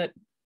vision that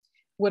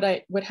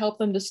would help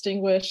them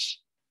distinguish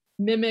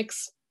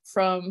mimics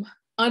from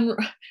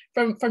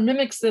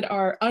mimics that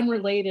are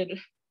unrelated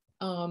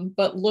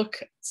but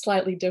look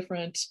slightly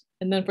different.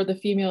 And then for the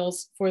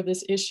females, for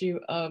this issue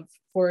of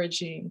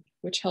foraging,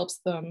 which helps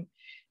them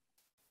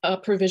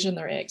provision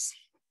their eggs.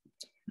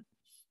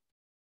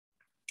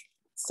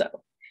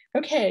 So,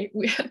 okay,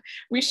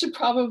 we should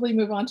probably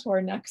move on to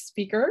our next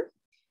speaker,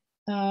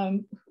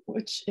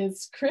 which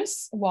is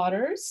Chris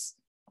Waters,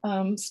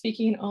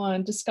 speaking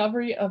on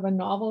discovery of a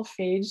novel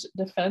phage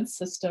defense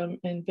system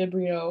in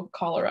Vibrio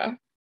cholera.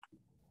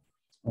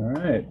 All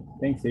right,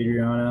 thanks,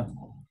 Adriana.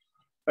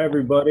 Hi,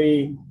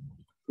 everybody.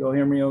 You'll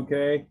hear me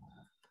okay?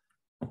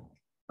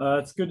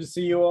 It's good to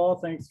see you all.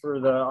 Thanks for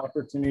the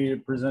opportunity to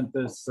present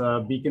this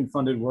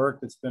Beacon-funded work.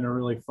 It's been a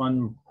really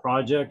fun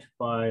project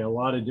by a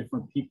lot of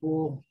different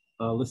people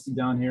listed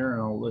down here,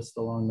 and I'll list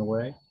along the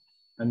way.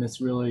 And this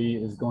really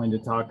is going to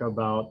talk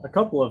about a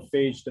couple of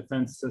phage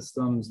defense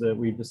systems that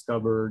we've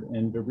discovered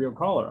in Vibrio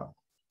cholera.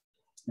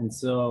 And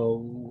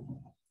so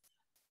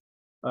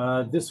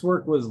this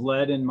work was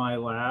led in my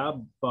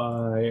lab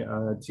by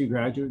two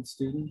graduate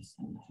students.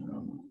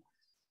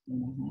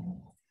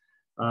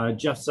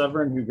 Jeff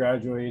Severin, who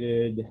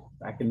graduated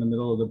back in the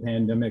middle of the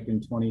pandemic in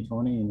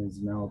 2020 and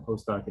is now a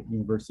postdoc at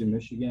University of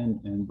Michigan,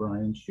 and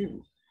Brian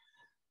Shu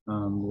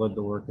led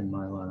the work in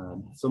my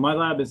lab. So my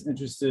lab is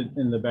interested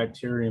in the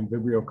bacterium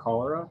Vibrio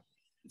cholera.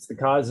 It's the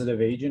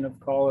causative agent of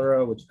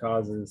cholera, which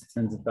causes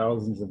tens of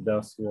thousands of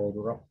deaths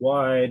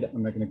worldwide.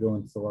 I'm not going to go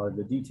into a lot of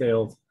the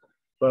details,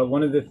 but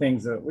one of the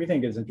things that we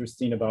think is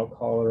interesting about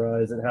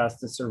cholera is it has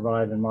to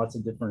survive in lots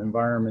of different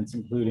environments,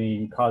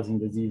 including causing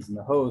disease in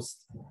the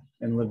host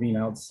and living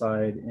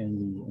outside in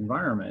the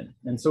environment.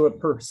 And so it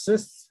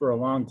persists for a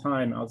long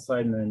time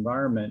outside in the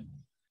environment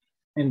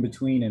in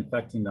between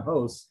infecting the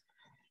host.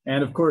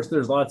 And of course,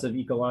 there's lots of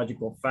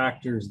ecological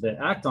factors that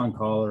act on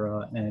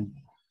cholera and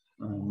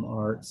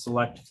are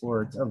select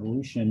for its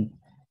evolution.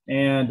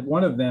 And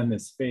one of them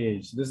is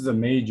phage. This is a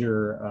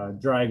major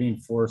driving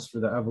force for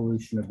the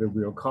evolution of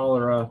Vibrio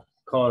cholera.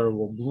 Cholera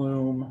will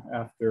bloom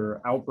after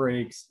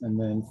outbreaks, and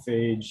then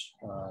phage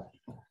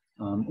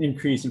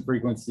increase in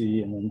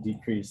frequency and then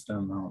decrease the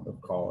amount of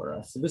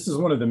cholera. So this is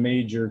one of the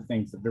major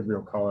things that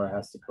Vibrio cholera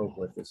has to cope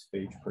with, is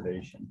phage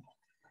predation.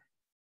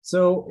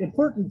 So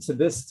important to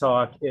this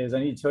talk is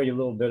I need to tell you a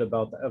little bit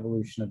about the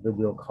evolution of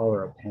Vibrio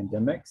cholera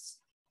pandemics.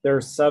 There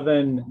are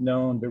 7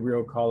 known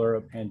Vibrio cholera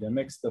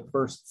pandemics. The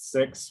first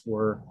 6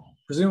 were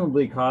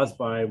presumably caused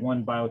by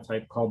one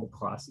biotype called the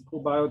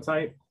classical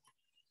biotype,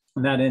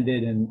 and that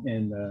ended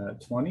in the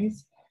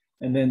 20s.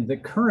 And then the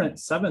current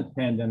 7th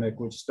pandemic,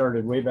 which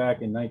started way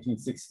back in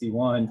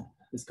 1961,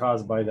 is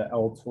caused by the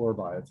L-Tor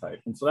biotype.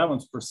 And so that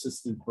one's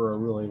persisted for a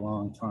really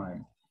long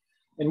time.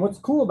 And what's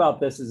cool about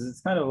this is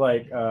it's kind of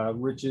like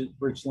Rich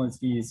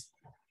Linsky's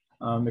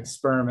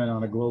experiment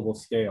on a global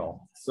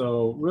scale.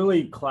 So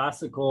really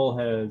classical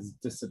has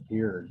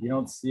disappeared. You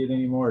don't see it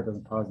anymore. It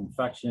doesn't cause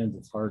infections.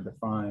 It's hard to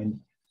find.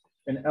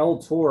 And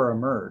L-Tor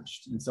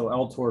emerged. And so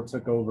L-Tor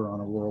took over on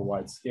a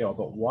worldwide scale.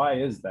 But why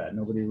is that?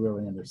 Nobody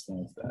really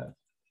understands that.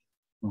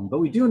 But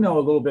we do know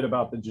a little bit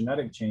about the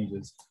genetic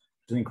changes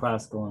between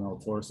classical and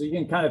L-Tor. So you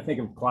can kind of think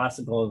of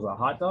classical as a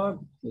hot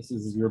dog. This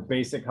is your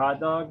basic hot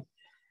dog.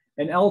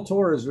 And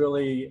L-Tor is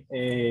really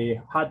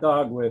a hot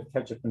dog with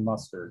ketchup and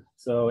mustard.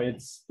 So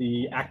it's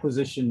the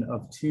acquisition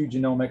of 2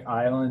 genomic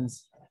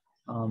islands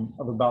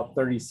of about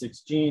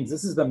 36 genes.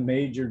 This is the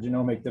major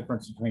genomic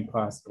difference between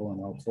classical and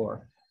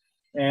L-Tor.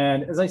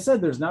 And as I said,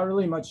 there's not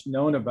really much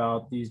known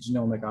about these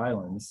genomic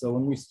islands. So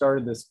when we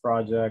started this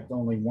project,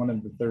 only one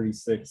of the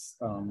 36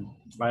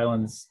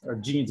 islands or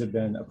genes have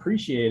been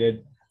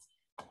appreciated.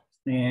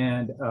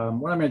 And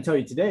what I'm going to tell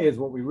you today is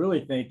what we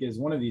really think is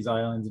one of these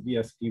islands,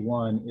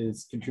 VSP1,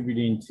 is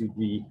contributing to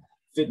the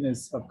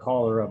fitness of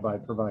cholera by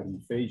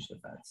providing phage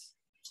defense.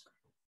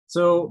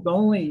 So the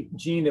only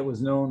gene that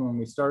was known when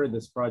we started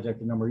this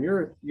project a number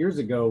of years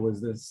ago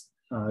was this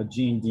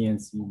gene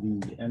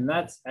DNCB, and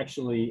that's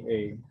actually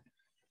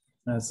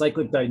a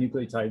cyclic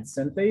dinucleotide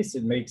synthase.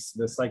 It makes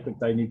the cyclic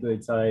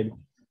dinucleotide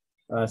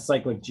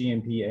cyclic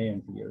GMP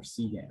AMP or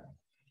CGAMP.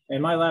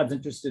 And my lab's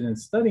interested in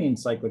studying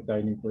cyclic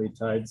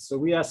dinucleotides. So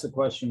we asked the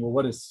question, well,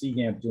 what is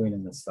CGAMP doing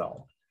in the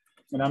cell?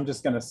 And I'm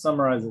just going to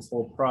summarize this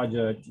whole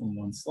project in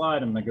one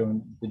slide. I'm going to go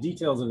into the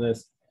details of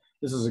this.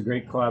 This is a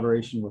great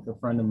collaboration with a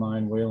friend of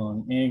mine,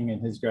 Weilong Ng,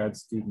 and his grad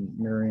student,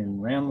 Marion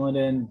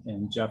Ramliden,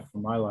 and Jeff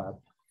from my lab.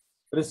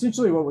 But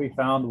essentially what we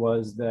found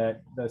was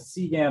that the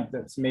CGAMP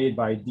that's made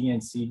by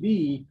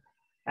DNCB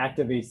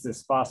activates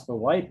this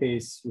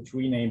phospholipase, which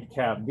we named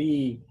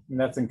CtBP, and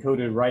that's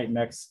encoded right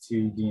next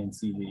to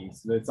DNCB.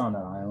 So that's on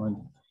an island.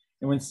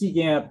 And when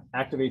CGAMP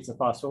activates the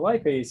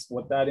phospholipase,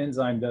 what that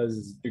enzyme does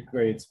is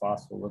degrades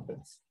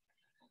phospholipids.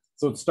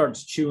 So it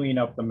starts chewing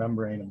up the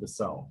membrane of the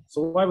cell.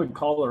 So why would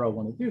cholera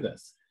want to do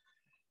this?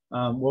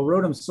 Well,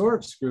 Rodham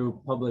Sorik's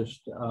group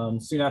published,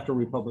 soon after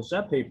we published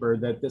that paper,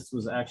 that this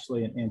was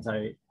actually an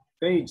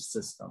anti-phage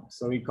system.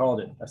 So he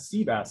called it a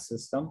CBAS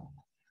system,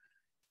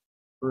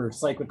 for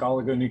cyclic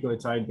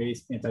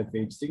oligonucleotide-based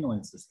anti-phage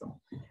signaling system.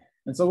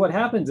 And so what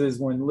happens is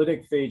when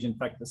lytic phage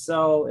infect the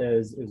cell,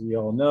 as we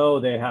all know,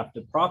 they have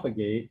to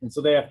propagate. And so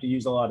they have to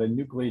use a lot of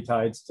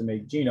nucleotides to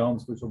make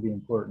genomes, which will be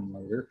important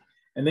later.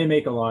 And they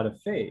make a lot of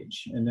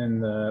phage. And then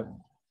the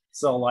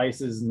cell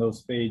lyses and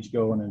those phage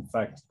go and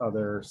infect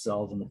other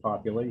cells in the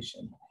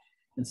population.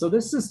 And so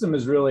this system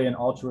is really an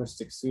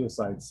altruistic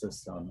suicide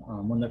system.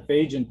 When the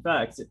phage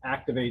infects, it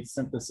activates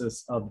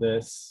synthesis of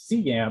this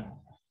CGAMP,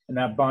 and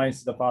that binds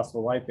to the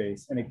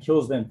phospholipase and it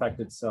kills the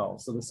infected cell.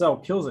 So the cell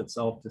kills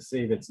itself to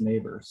save its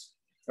neighbors.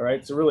 All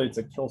right, so really it's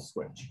a kill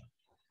switch.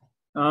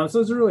 So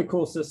it's a really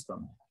cool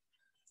system.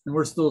 And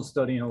we're still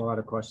studying a lot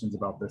of questions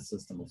about this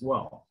system as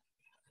well.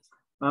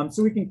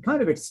 So we can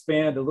kind of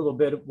expand a little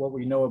bit of what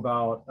we know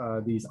about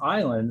these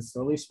islands.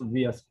 So at least for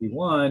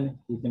VSP1,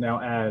 we can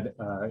now add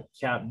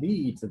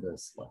CtBP to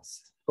this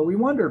list. But we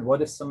wondered,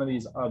 what if some of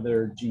these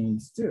other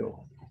genes do?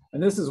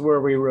 And this is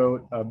where we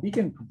wrote a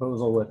beacon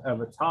proposal with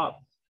Eva Top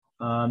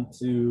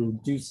to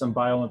do some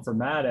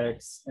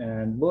bioinformatics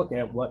and look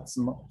at what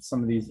some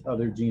of these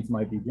other genes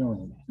might be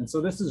doing. And so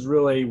this is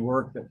really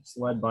work that's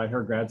led by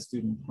her grad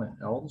student, Clint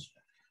Elge.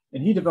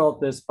 And he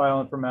developed this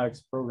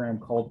bioinformatics program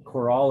called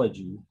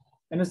Chorology.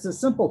 And it's a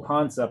simple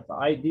concept. The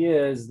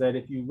idea is that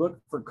if you look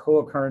for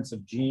co-occurrence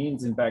of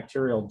genes in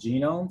bacterial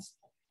genomes,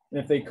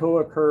 and if they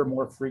co-occur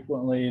more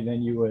frequently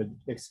than you would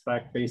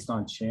expect based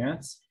on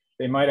chance,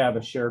 they might have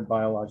a shared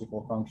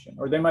biological function,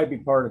 or they might be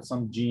part of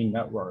some gene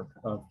network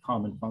of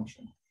common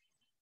function.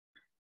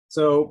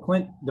 So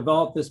Clint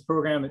developed this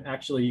program, and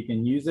actually you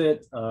can use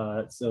it.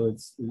 So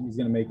he's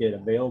going to make it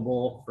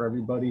available for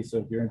everybody. So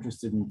if you're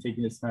interested in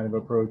taking this kind of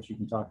approach, you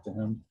can talk to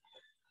him.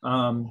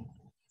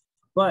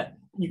 But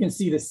you can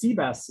see the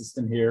CBAS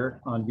system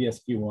here on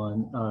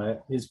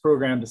VSP1. His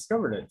program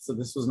discovered it. So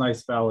this was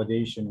nice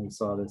validation. We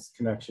saw this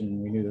connection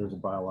and we knew there was a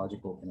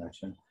biological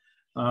connection.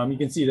 You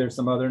can see there's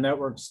some other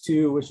networks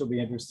too, which will be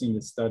interesting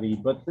to study,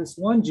 but this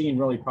one gene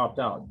really popped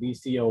out,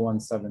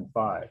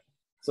 BCO175.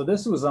 So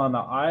this was on the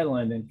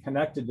island and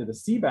connected to the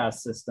CBAS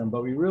system,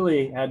 but we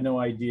really had no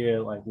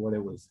idea like what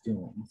it was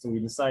doing. So we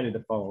decided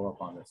to follow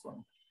up on this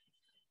one.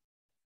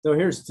 So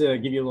here's to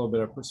give you a little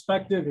bit of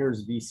perspective.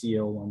 Here's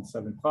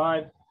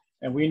BCO175,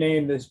 and we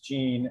named this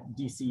gene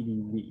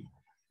DCDV.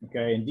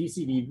 Okay, and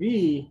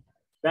DCDV,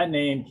 that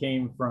name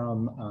came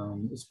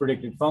from its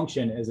predicted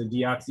function as a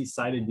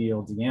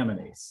deoxycytidine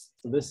deaminase.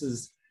 So this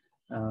is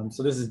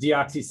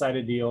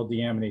deoxycytidine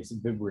deaminase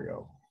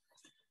Vibrio.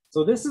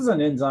 So this is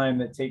an enzyme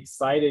that takes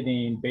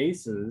cytidine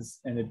bases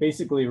and it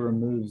basically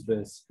removes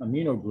this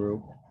amino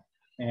group.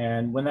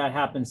 And when that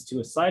happens to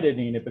a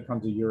cytidine, it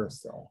becomes a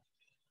uracil.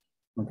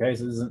 Okay,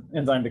 so this is an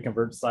enzyme to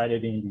convert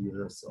cytidine to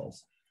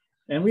uracils.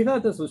 And we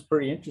thought this was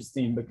pretty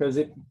interesting because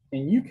in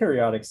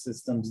eukaryotic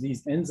systems,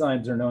 these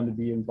enzymes are known to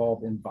be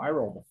involved in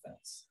viral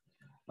defense.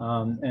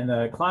 And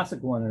the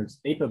classic one is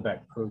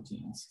APOBEC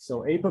proteins.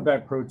 So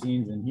APOBEC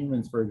proteins in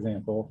humans, for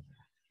example,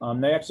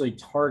 they actually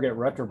target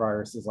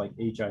retroviruses like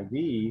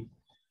HIV,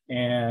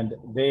 and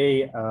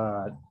they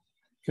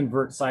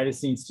convert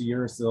cytosines to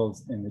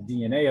uracils in the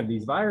DNA of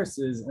these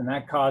viruses, and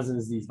that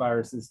causes these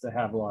viruses to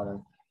have a lot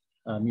of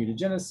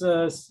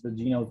mutagenesis, the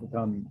genomes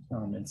become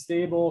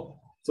unstable.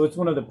 So it's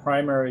one of the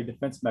primary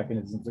defense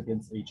mechanisms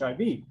against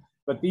HIV.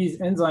 But these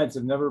enzymes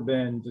have never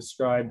been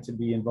described to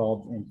be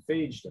involved in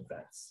phage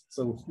defense.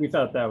 So we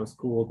thought that was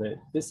cool that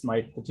this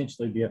might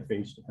potentially be a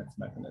phage defense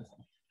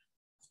mechanism.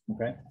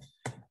 Okay,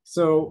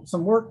 so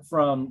some work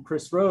from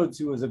Chris Rhodes,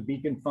 who was a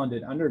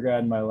Beacon-funded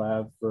undergrad in my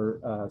lab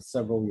for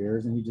several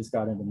years, and he just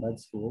got into med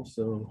school,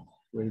 so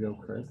way to go,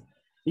 Chris.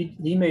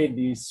 He made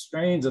these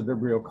strains of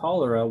Vibrio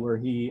cholera where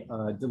he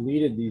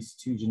deleted these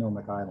two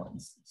genomic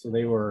islands. So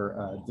they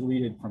were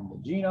deleted from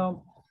the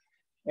genome,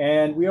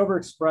 And we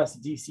overexpress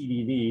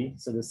DCDV,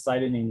 so the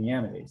cytidine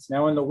deaminase.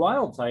 Now in the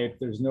wild type,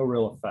 there's no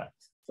real effect.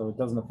 So it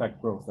doesn't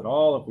affect growth at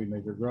all if we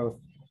measure growth.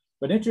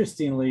 But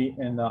interestingly,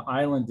 in the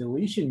island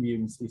deletion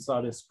mutants, we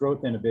saw this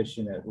growth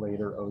inhibition at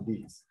later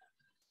ODs,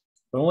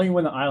 but only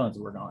when the islands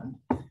were gone.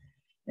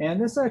 And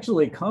this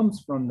actually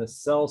comes from the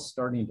cells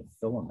starting to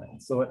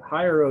filament. So at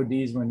higher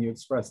ODs, when you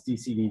express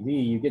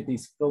DCDV, you get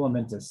these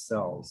filamentous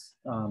cells.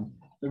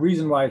 The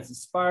reason why it's a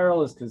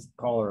spiral is because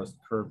cholera is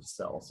curved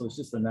cells. So it's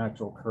just a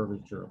natural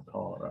curvature of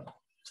cholera.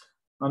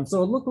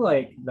 So it looked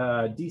like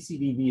the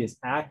DCDV is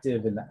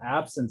active in the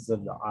absence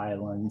of the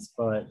islands,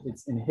 but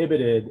it's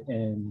inhibited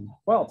in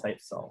wild type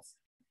cells.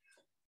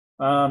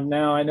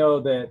 Now I know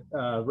that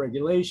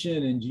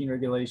regulation and gene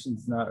regulation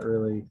is not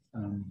really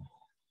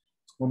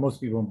what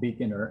most people in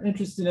Beacon are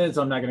interested in,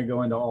 so I'm not going to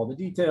go into all the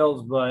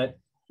details, but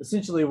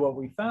essentially what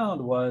we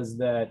found was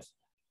that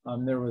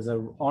there was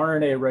an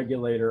RNA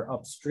regulator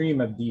upstream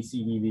of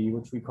DCDV,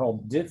 which we call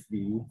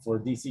DIFV, for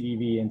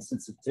DCDV and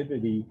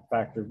sensitivity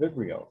factor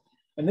Vibrio.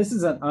 And this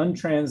is an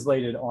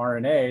untranslated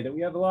RNA that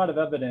we have a lot of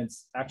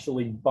evidence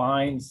actually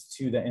binds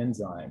to the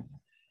enzyme.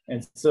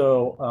 And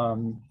so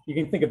you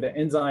can think of the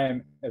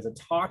enzyme as a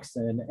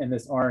toxin and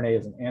this RNA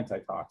as an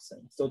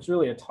antitoxin. So it's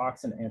really a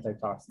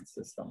toxin-antitoxin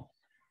system.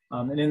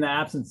 And in the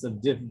absence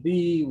of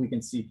DIFB, we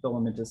can see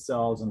filamentous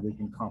cells and we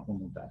can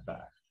complement that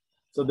back.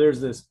 So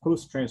there's this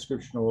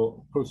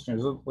post-translational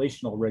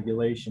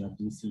regulation of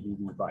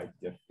DCDV by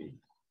DIFB.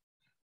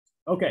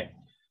 Okay,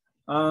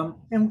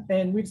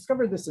 and we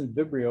discovered this in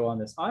Vibrio on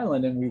this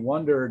island, and we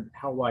wondered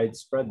how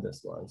widespread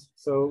this was.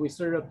 So we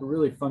started up a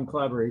really fun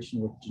collaboration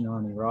with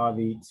Janani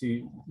Ravi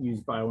to use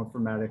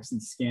bioinformatics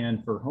and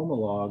scan for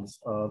homologs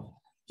of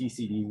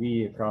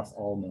DCDV across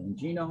all known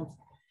genomes.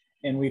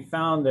 And we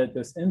found that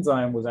this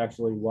enzyme was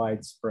actually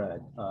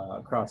widespread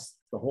across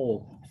the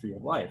whole tree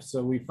of life.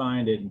 So we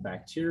find it in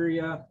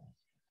bacteria.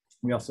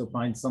 We also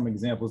find some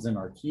examples in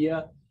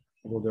archaea,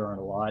 although there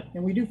aren't a lot.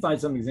 And we do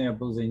find some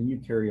examples in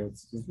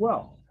eukaryotes as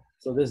well.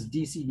 So this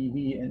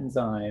DCDV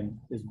enzyme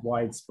is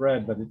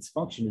widespread, but its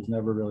function has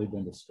never really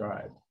been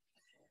described.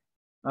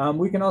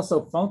 We can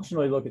also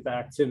functionally look at the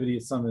activity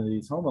of some of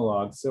these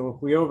homologs. So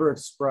if we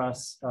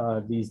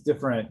overexpress these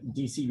different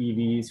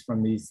DCDVs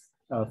from these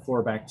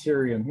 4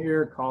 bacterium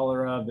here,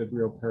 cholera,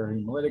 Vibrio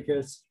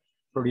parahemolyticus,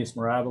 Proteus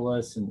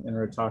mirabilis, and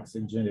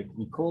enterotoxigenic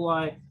E.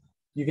 coli,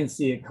 you can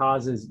see it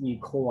causes E.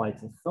 coli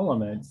to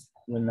filament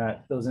when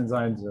those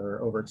enzymes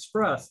are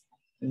overexpressed.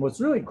 And what's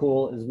really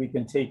cool is we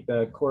can take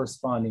the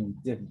corresponding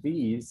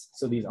DIFBs,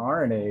 so these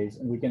RNAs,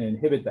 and we can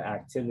inhibit the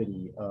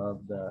activity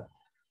of the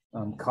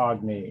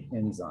cognate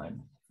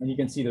enzyme. And you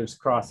can see there's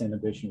cross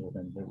inhibition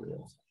within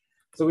Vibrios.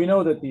 So we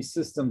know that these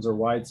systems are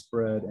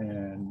widespread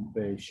and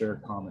they share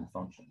common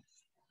functions.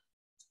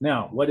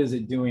 Now, what is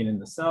it doing in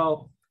the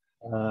cell?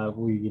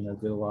 We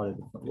did a lot of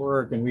different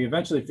work, and we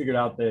eventually figured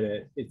out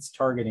that it's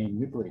targeting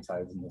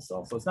nucleotides in the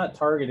cell. So it's not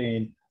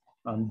targeting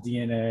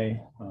DNA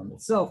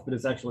itself, but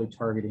it's actually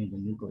targeting the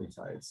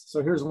nucleotides.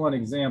 So here's one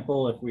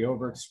example. If we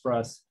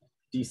overexpress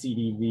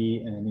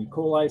DCDV in an E.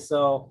 coli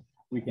cell,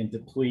 we can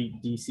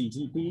deplete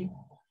DCTP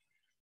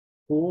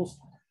pools,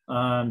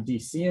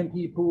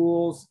 DCMP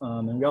pools,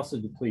 and we also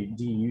deplete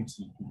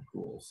DUTP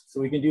pools.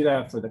 So we can do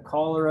that for the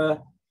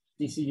cholera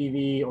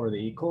DCDV or the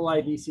E.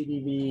 coli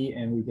DCDV,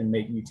 and we can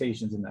make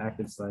mutations in the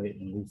active site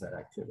and lose that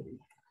activity.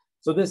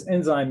 So this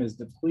enzyme is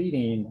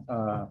depleting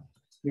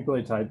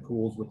nucleotide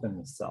pools within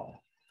the cell.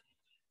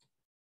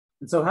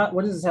 And so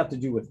what does this have to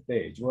do with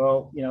phage?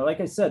 Well, like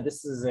I said,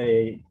 this is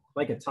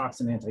like a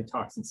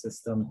toxin-antitoxin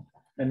system.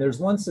 And there's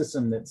one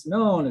system that's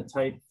known, a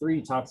type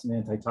 3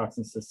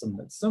 toxin-antitoxin system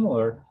that's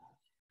similar.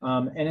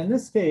 And in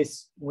this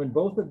case, when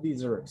both of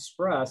these are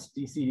expressed,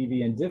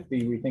 DCDV and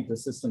DIFB, we think the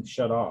system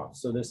shut off.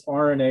 So this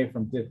RNA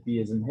from DIFB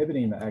is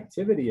inhibiting the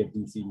activity of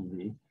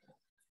DCDV.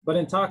 But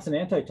in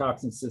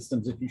toxin-antitoxin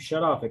systems, if you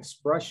shut off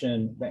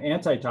expression, the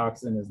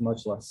antitoxin is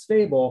much less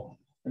stable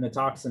and the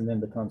toxin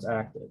then becomes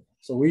active.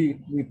 So we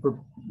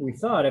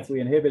thought if we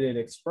inhibited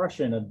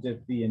expression of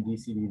DIFB and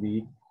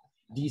DCDV,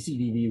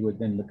 DCDV would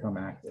then become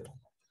active.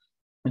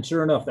 And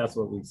sure enough, that's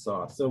what we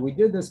saw. So we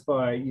did this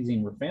by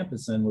using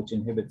rifampicin, which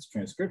inhibits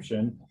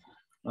transcription,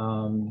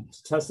 to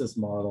test this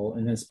model.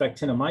 And then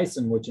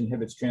spectinomycin, which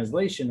inhibits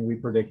translation, we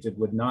predicted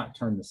would not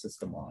turn the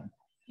system on.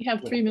 You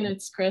have 3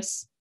 minutes,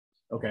 Chris.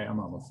 Okay, I'm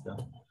almost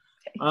done.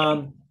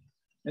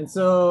 And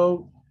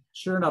so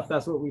sure enough,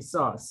 that's what we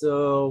saw.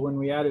 So when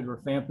we added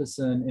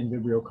rifampicin in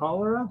Vibrio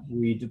cholera,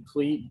 we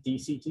deplete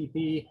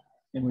DCTP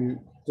and we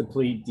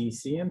deplete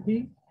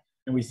DCMP,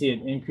 and we see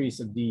an increase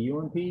of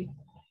DUMP.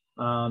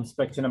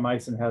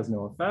 Spectinomycin has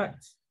no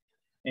effect.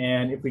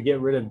 And if we get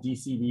rid of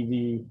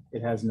DCDV,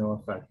 it has no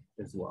effect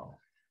as well.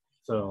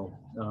 So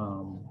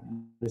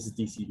this is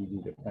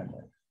DCDV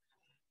dependent.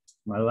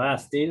 My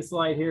last data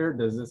slide here,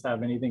 does this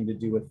have anything to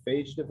do with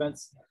phage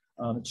defense?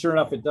 Sure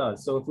enough, it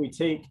does. So if we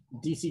take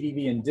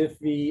DCDV and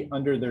DIFV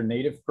under their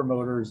native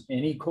promoters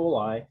in E.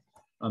 coli,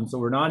 so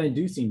we're not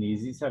inducing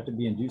these have to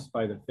be induced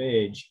by the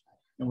phage.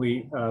 and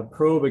we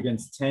probe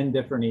against 10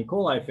 different E.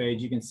 coli phage,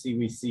 you can see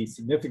we see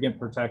significant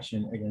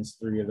protection against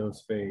 3 of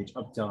those phage,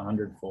 up to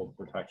 100-fold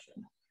protection.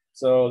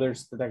 So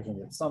there's protection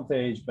against some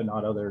phage, but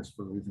not others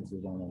for reasons we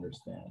don't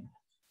understand.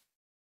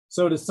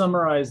 So to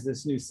summarize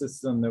this new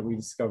system that we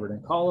discovered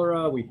in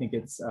cholera, we think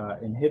it's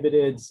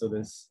inhibited. So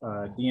this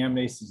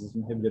deaminase is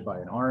inhibited by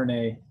an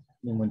RNA.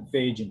 And when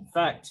phage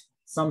infect,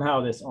 somehow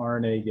this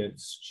RNA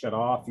gets shut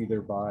off either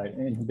by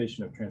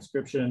inhibition of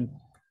transcription,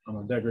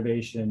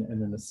 degradation,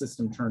 and then the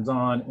system turns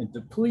on and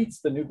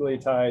depletes the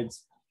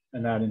nucleotides,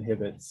 and that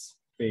inhibits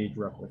phage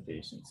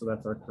replication. So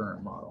that's our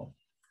current model.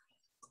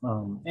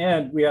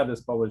 And we have this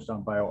published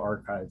on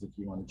bioRxives if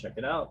you want to check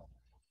it out.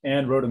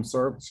 And Rodham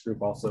Sorg's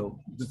group also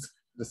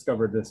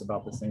discovered this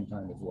about the same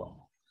time as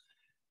well.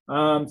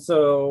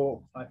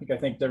 So I think I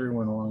thanked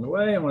everyone along the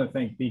way. I want to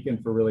thank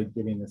Beacon for really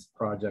getting this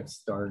project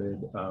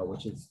started,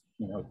 which is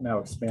now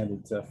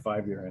expanded to a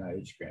 5-year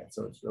NIH grant.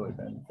 So it's really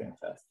been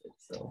fantastic.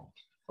 So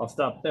I'll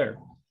stop there.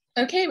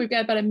 Okay, we've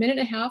got about a minute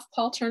and a half.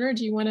 Paul Turner,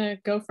 do you want to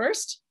go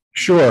first?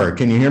 Sure.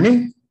 Can you hear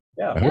me?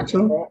 Yeah. I hope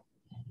so.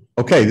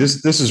 Okay,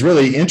 this is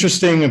really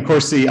interesting. Of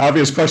course, the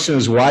obvious question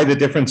is why the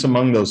difference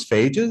among those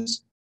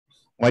phages?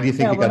 Why do you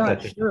think you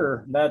got that?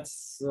 Sure.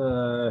 That's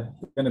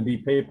going to be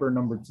paper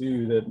number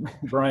 2 that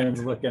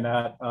Brian's looking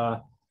at.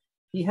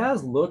 He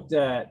has looked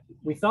at,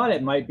 we thought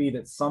it might be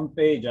that some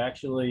phage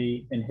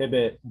actually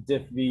inhibit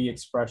diff-V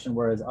expression,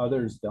 whereas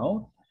others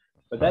don't.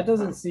 But that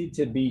doesn't seem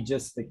to be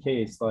just the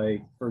case.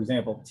 Like, for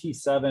example,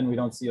 T7, we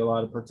don't see a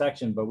lot of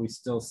protection, but we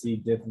still see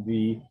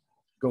diff-V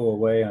go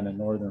away on a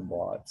northern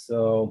blot.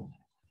 So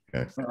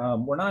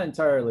we're not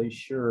entirely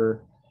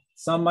sure.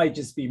 Some might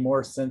just be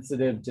more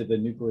sensitive to the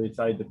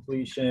nucleotide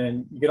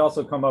depletion. You could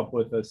also come up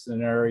with a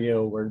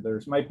scenario where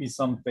there might be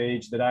some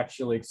phage that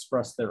actually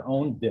express their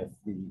own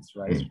diff-Vs,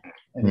 right?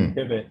 And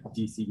inhibit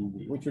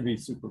DCDV, which would be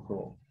super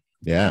cool.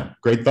 Yeah,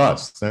 great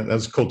thoughts.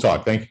 That's a cool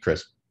talk. Thank you,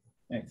 Chris.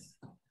 Thanks.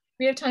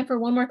 We have time for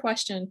one more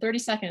question, 30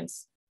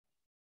 seconds.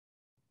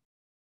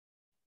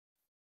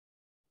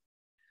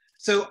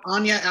 So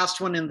Anya asked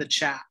one in the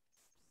chat.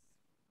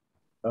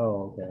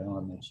 Oh, okay. I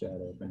don't have the chat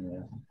open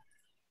yet.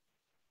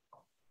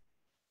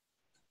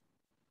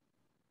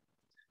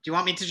 Do you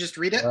want me to just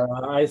read it?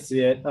 I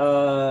see it.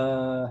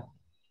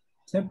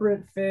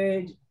 Temperate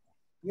phage.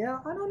 Yeah,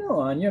 I don't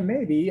know, Anya.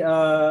 Maybe.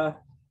 I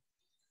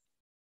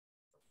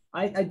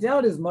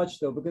doubt as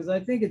much though, because I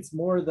think it's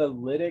more the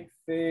lytic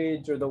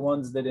phage or the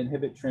ones that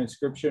inhibit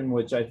transcription,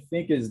 which I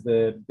think is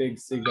the big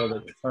signal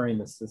that's turning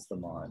the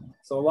system on.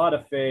 So a lot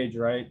of phage,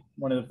 right?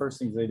 One of the first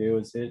things they do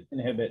is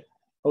inhibit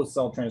host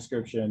cell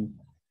transcription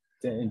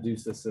to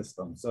induce the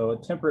system. So a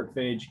temperate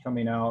phage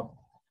coming out,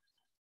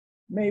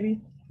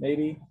 maybe.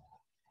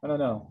 I don't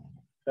know.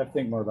 I have to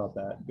think more about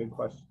that. Good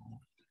question.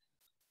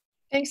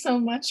 Thanks so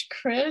much,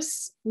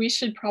 Chris. We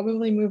should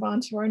probably move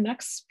on to our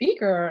next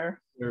speaker.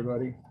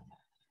 Everybody.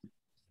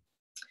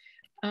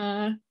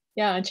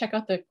 Yeah, and check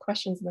out the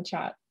questions in the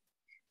chat.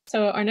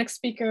 So our next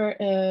speaker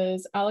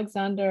is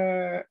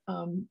Alexander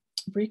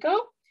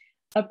Bricco,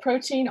 a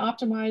protein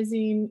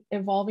optimizing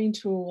evolving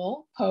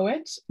tool,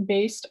 POET,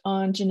 based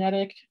on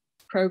genetic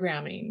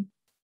programming.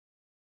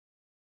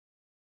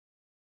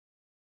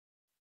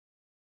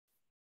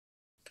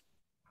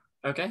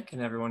 Okay,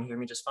 can everyone hear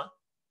me just fine?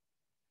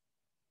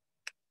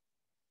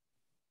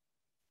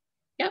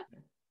 Yep.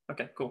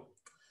 Okay, cool.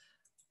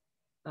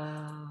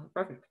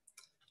 Perfect.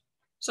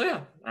 So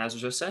yeah, as I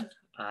just said,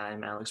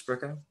 I'm Alex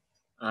Bricco.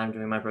 I'm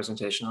doing my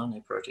presentation on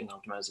a protein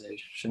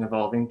optimization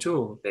evolving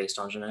tool based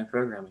on genetic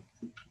programming.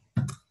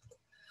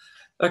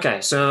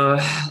 Okay, so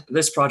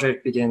this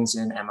project begins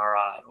in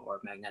MRI, or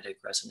magnetic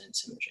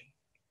resonance imaging.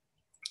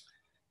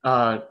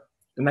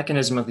 The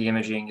mechanism of the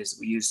imaging is that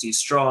we use these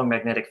strong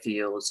magnetic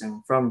fields,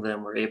 and from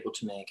them we're able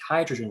to make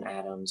hydrogen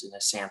atoms in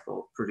a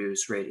sample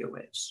produce radio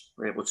waves.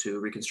 We're able to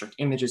reconstruct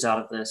images out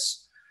of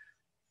this,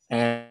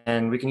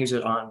 and we can use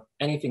it on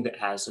anything that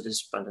has a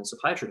abundance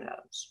of hydrogen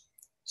atoms.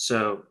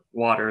 So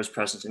water is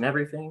present in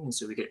everything, and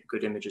so we get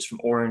good images from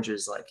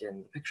oranges like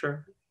in the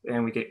picture,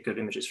 and we get good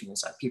images from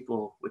inside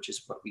people, which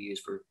is what we use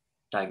for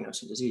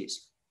diagnosing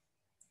disease.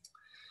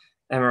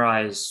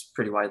 MRI is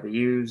pretty widely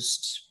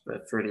used,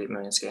 but 38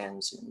 million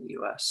scans in the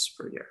US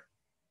per year.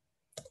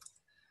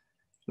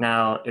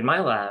 Now, in my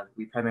lab,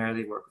 we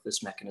primarily work with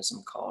this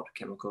mechanism called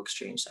chemical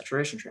exchange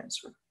saturation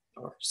transfer,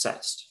 or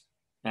CEST.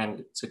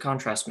 And it's a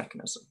contrast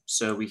mechanism.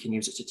 So we can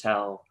use it to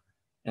tell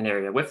an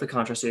area with the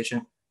contrast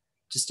agent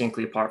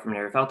distinctly apart from an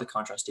area without the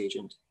contrast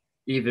agent,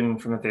 even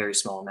from a very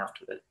small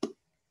amount of it.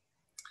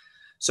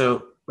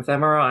 So with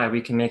MRI,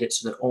 we can make it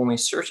so that only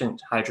certain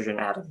hydrogen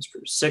atoms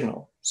produce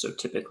signal. So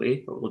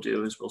typically what we'll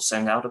do is we'll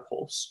send out a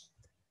pulse,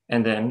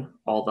 and then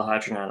all the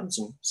hydrogen atoms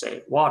in,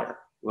 say, water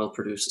will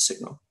produce a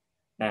signal.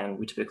 And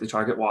we typically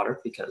target water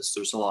because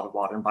there's a lot of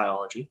water in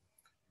biology,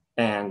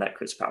 and that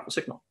creates a powerful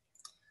signal.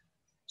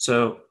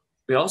 So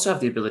we also have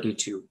the ability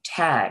to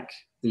tag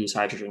these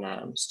hydrogen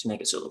atoms to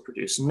make it so they'll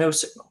produce no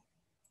signal.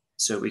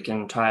 So we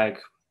can tag,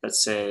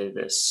 let's say,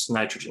 this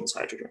nitrogen's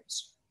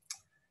hydrogens.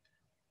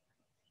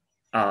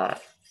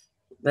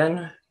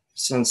 Then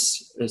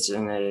since it's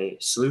in a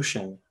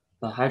solution,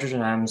 the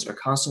hydrogen atoms are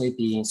constantly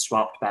being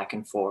swapped back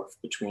and forth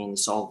between the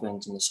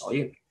solvent and the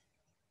solute.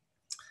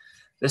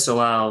 This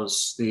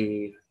allows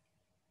the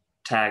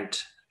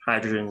tagged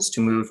hydrogens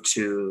to move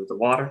to the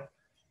water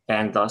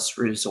and thus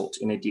result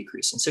in a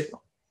decrease in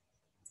signal.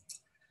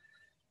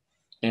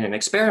 In an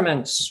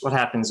experiment, what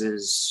happens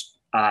is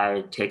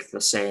I take the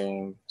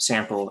same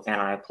sample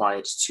and I apply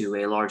it to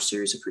a large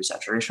series of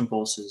pre-saturation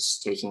pulses,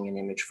 taking an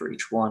image for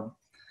each one,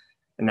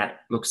 and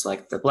that looks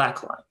like the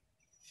black line.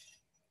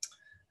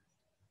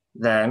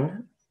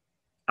 Then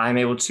I'm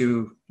able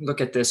to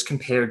look at this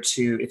compared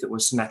to if it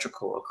was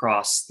symmetrical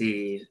across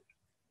the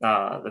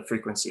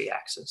frequency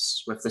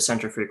axis, with the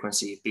center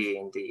frequency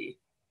being the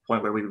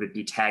point where we would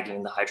be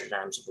tagging the hydrogen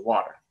atoms of the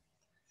water.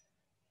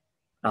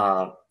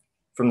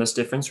 From this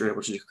difference, we're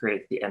able to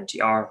create the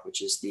MTR,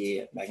 which is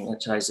the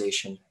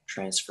magnetization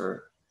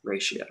transfer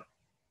ratio.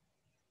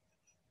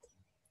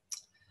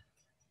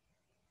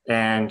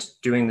 And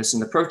doing this in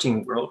the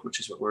protein world, which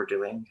is what we're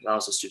doing,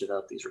 allows us to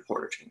develop these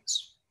reporter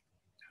genes.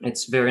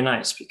 It's very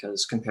nice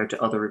because compared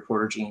to other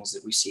reporter genes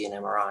that we see in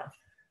MRI,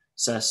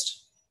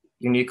 CEST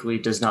uniquely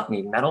does not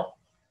need metal,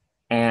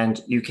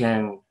 and you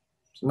can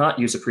not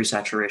use a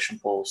pre-saturation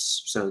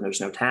pulse, so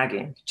there's no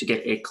tagging, to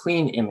get a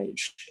clean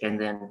image and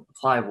then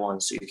apply one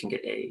so you can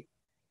get a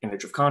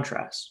image of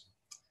contrast.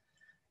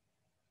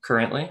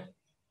 Currently,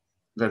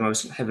 the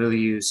most heavily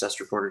used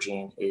CEST reporter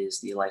gene is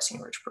the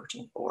lysine-rich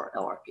protein, or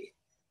LRP.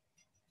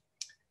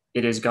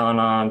 It has gone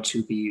on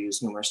to be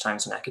used numerous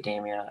times in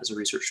academia as a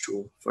research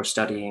tool for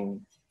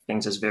studying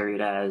things as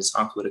varied as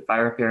oncolytic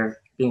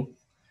biotherapy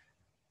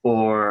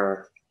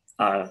or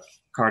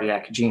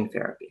cardiac gene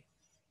therapy.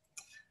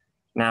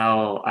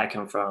 Now, I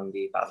come from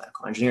the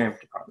biomedical engineering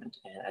department,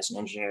 and as an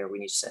engineer, we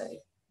need to say,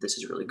 this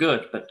is really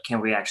good, but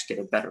can we actually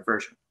get a better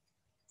version?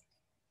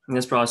 And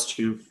this brought us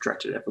to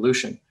directed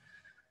evolution.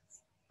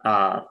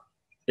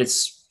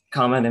 It's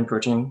common in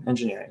protein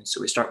engineering.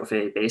 So we start with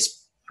a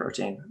base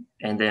protein,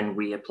 and then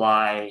we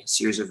apply a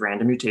series of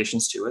random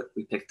mutations to it.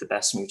 We pick the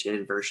best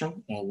mutated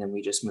version, and then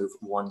we just move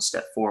one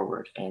step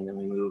forward, and then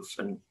we move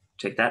and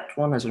take that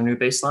one as our new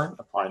baseline,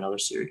 apply another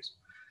series.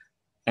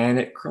 And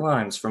it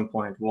climbs from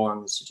point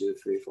 1 to 2,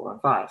 3, 4,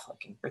 and 5,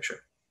 like in the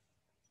picture.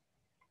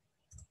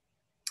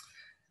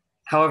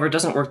 However, it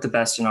doesn't work the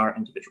best in our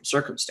individual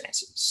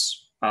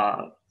circumstances.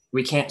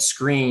 We can't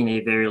screen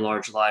a very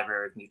large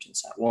library of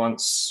mutants at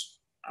once.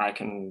 I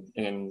can,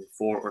 in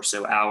 4 or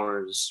so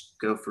hours,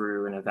 go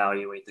through and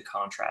evaluate the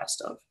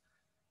contrast of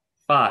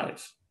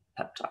 5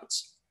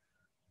 peptides.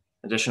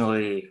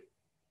 Additionally,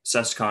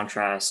 CEST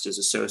contrast is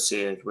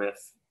associated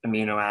with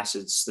amino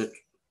acids that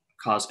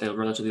cause a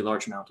relatively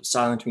large amount of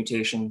silent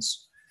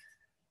mutations.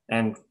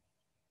 And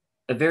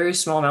a very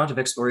small amount of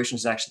exploration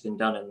has actually been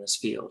done in this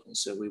field. And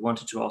so we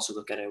wanted to also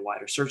look at a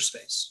wider search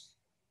space.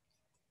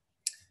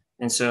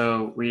 And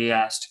so we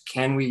asked,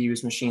 can we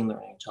use machine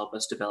learning to help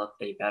us develop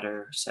a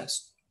better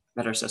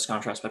CEST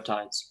contrast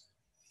peptides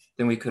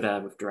than we could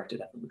have with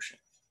directed evolution?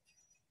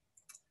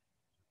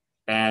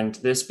 And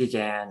this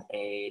began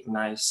a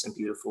nice and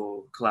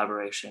beautiful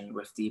collaboration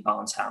with the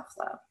Bonds Half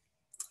Lab,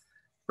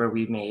 where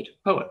we made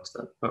POET,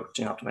 the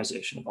protein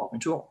optimization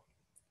evolving tool.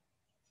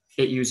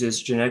 It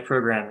uses genetic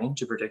programming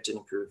to predict and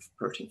improve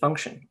protein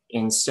function.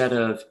 Instead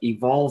of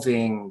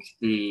evolving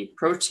the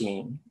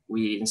protein,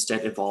 we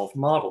instead evolve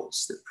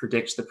models that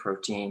predict the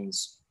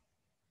protein's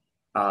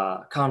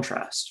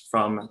contrast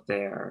from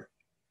their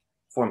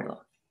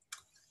formula.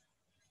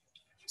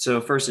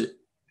 So first it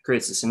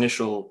creates this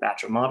initial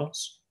batch of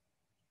models.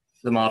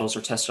 The models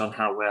are tested on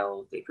how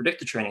well they predict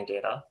the training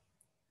data.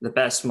 The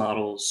best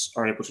models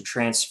are able to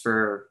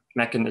transfer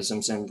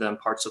mechanisms in them,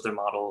 parts of their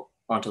model,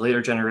 onto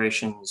later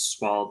generations,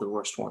 while the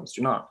worst ones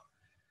do not.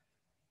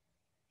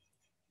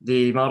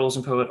 The models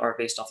in POET are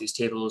based off these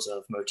tables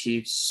of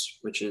motifs,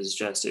 which is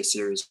just a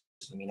series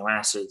of amino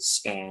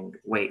acids, and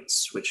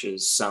weights, which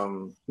is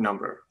some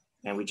number,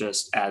 and we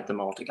just add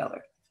them all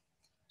together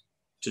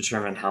to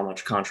determine how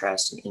much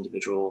contrast an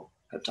individual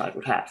peptide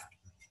would have.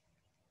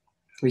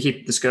 We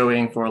keep this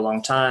going for a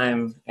long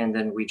time, and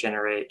then we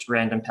generate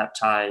random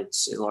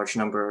peptides, a large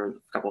number,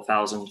 a couple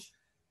thousand,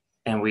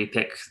 and we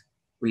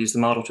use the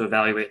model to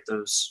evaluate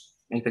those,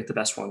 and we pick the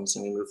best ones,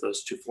 and we move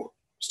those to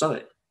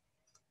study.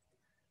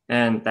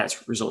 And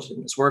that's resulted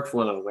in this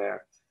workflow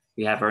where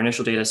we have our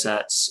initial data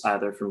sets,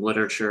 either from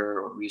literature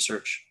or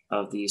research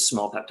of these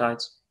small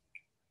peptides.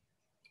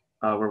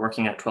 We're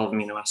working at 12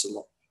 amino acid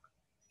level.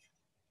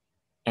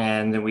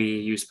 And then we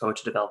use POET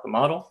to develop a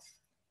model.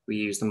 We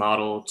use the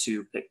model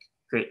to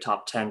create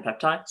top 10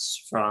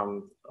 peptides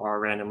from our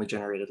randomly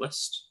generated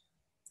list.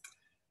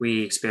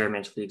 We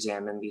experimentally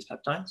examine these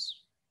peptides.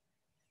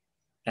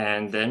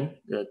 And then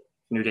the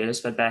new data is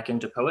fed back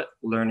into POET.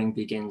 Learning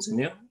begins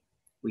anew.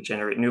 We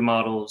generate new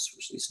models,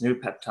 release new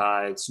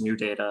peptides, new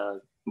data,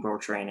 more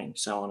training,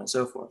 so on and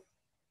so forth.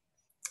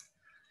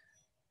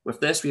 With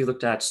this, we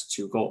looked at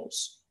 2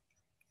 goals.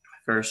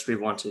 First, we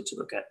wanted to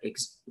look at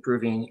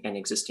improving an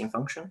existing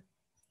function,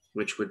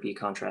 which would be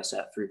contrast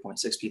at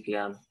 3.6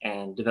 ppm,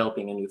 and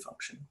developing a new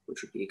function,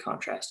 which would be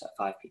contrast at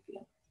 5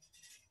 ppm.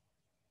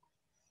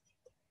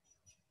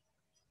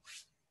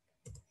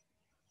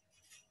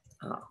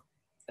 Oh,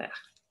 yeah.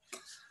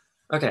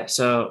 Okay,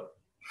 so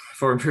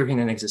for improving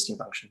an existing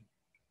function,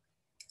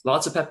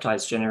 lots of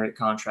peptides generate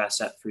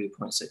contrast at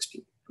 3.6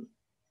 ppm.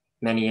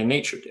 Many in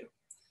nature do.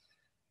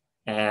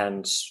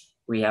 And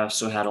we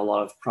also had a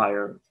lot of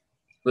prior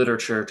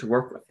literature to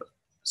work with.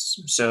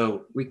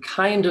 So we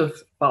kind of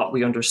thought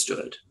we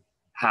understood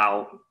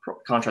how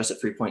contrast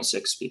at 3.6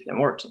 ppm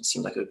worked. And it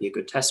seemed like it would be a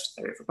good test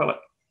area for POET.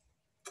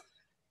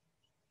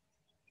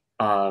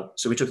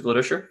 So we took the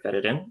literature, fed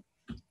it in,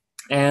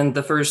 and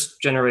the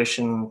first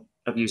generation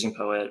of using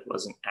POET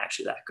wasn't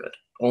actually that good.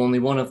 Only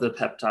one of the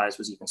peptides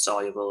was even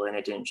soluble, and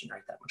it didn't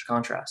generate that much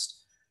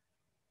contrast.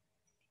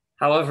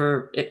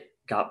 However, it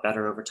got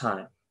better over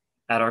time.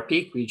 At our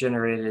peak, we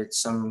generated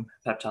some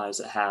peptides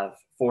that have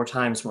 4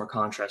 times more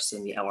contrast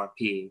than the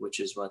LRP, which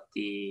is what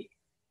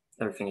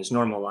everything is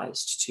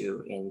normalized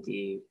to in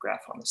the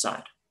graph on the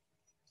side.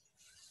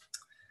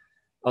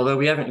 Although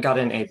we haven't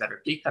gotten a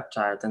better peak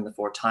peptide than the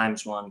 4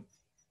 times one,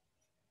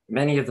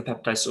 many of the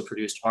peptides still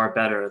produced are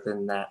better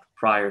than that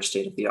prior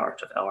state of the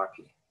art of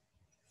LRP.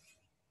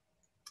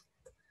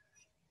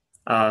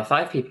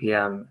 5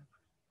 ppm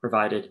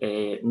provided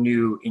a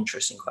new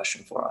interesting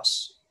question for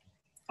us.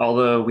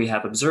 Although we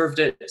have observed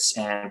it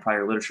and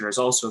prior literature has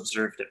also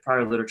observed it,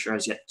 prior literature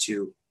has yet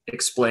to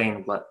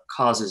explain what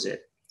causes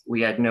it.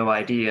 We had no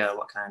idea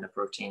what kind of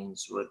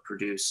proteins would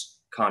produce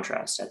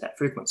contrast at that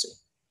frequency.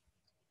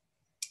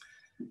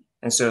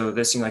 And so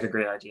this seemed like a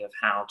great idea of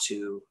how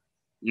to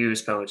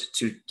use POET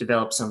to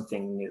develop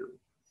something new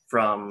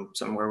from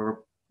somewhere where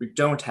we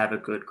don't have a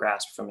good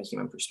grasp from a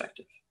human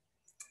perspective.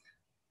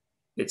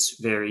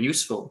 It's very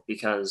useful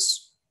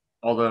because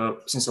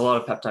since a lot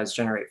of peptides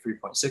generate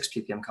 3.6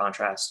 ppm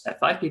contrast, at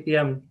 5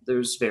 ppm,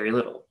 there's very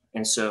little.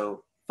 And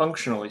so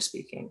functionally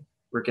speaking,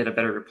 we get a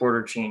better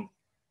reporter gene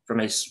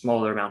from a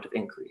smaller amount of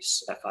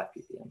increase at 5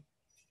 ppm.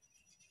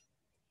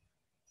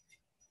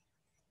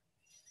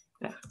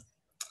 Yeah.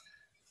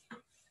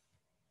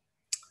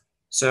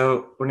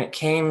 So when it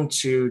came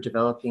to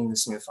developing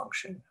this new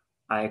function,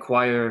 I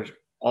acquired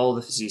all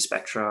the Z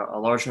spectra, a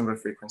large number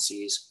of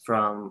frequencies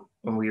from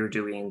when we were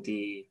doing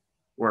the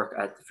work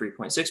at the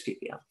 3.6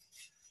 ppm.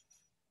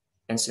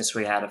 And since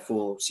we had a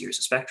full series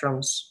of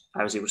spectrums,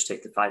 I was able to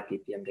take the 5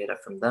 ppm data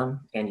from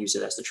them and use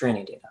it as the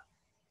training data.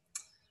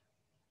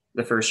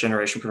 The first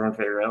generation performed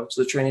very well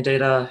to the training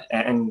data,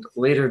 and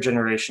later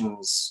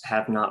generations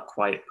have not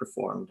quite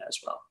performed as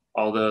well,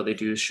 although they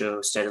do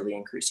show steadily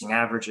increasing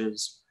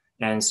averages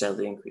and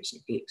steadily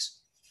increasing peaks.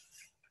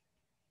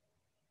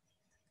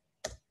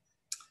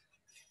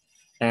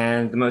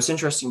 And the most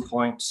interesting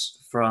point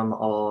from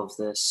all of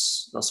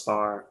this thus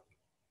far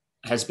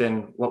has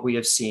been what we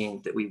have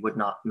seen that we would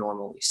not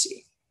normally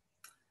see.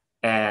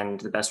 And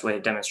the best way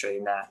of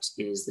demonstrating that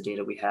is the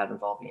data we have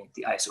involving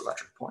the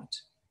isoelectric point,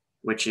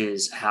 which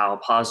is how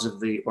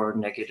positively or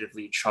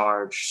negatively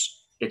charged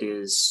it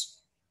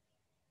is,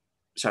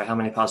 how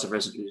many positive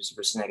residues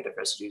versus negative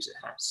residues it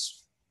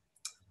has.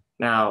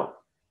 Now,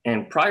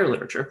 in prior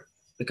literature,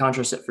 the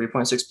contrast at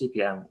 3.6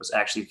 ppm was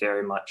actually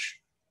very much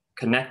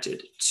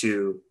connected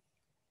to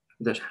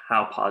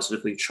how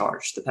positively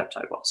charged the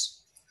peptide was.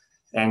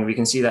 And we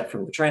can see that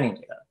from the training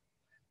data,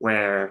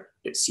 where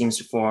it seems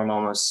to form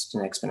almost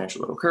an exponential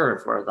little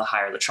curve, where the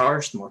higher the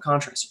charge, the more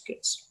contrast it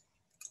gets.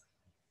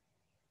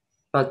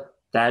 But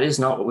that is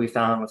not what we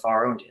found with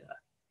our own data.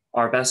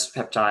 Our best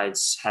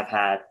peptides have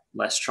had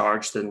less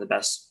charge than the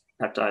best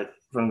peptide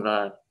from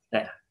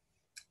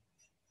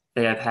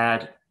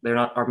they're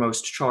not our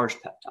most charged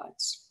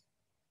peptides.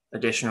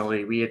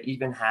 Additionally, we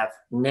even have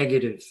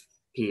negative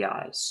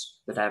PIs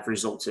that have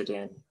resulted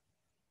in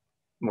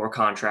more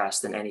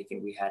contrast than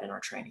anything we had in our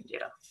training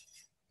data.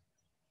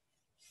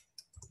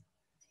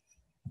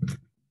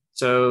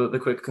 So the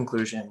quick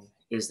conclusion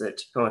is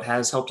that POET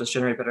has helped us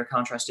generate better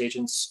contrast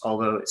agents,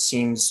 although it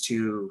seems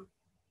to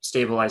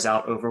stabilize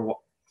out over a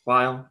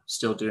while,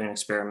 still doing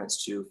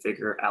experiments to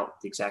figure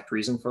out the exact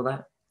reason for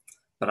that,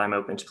 but I'm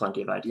open to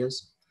plenty of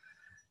ideas.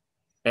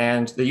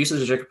 And the use of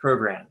the Jacob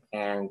program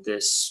and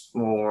this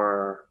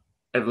more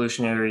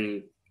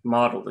evolutionary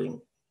modeling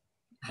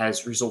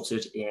has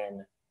resulted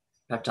in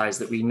peptides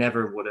that we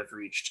never would have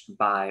reached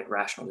by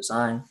rational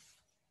design.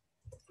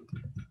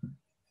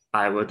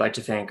 I would like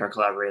to thank our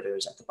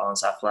collaborators at the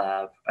Bonsaf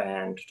lab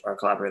and our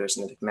collaborators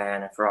in the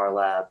McMahon and for our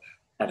lab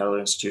at other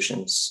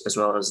institutions, as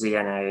well as the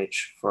NIH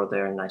for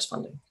their nice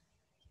funding.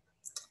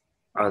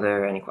 Are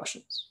there any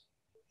questions?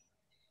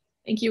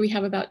 Thank you. We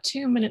have about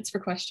 2 minutes for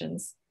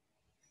questions.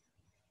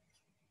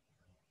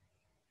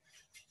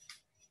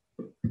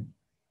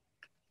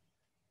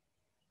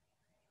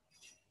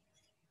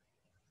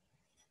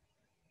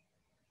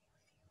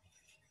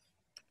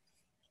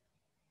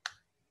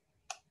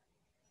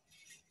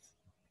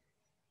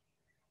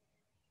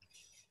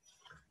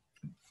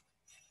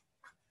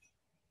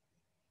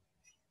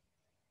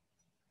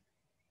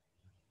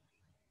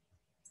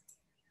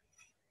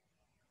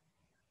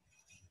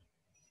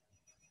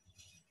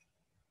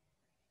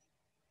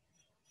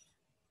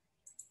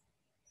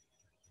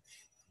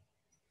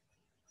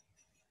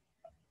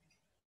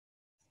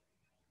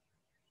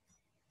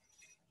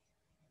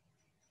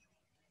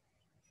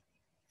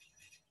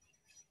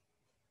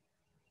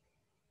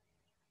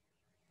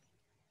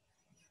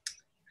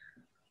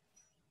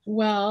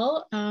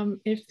 Well,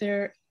 if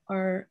there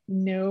are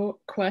no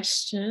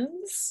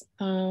questions,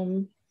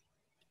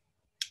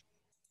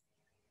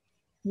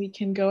 we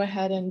can go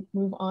ahead and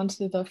move on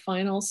to the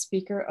final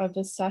speaker of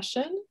the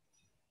session,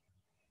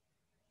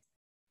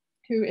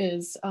 who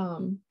is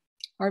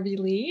Harvey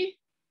Lee,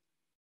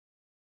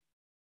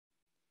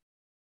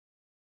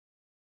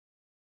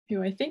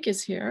 who I think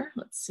is here.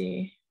 Let's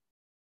see.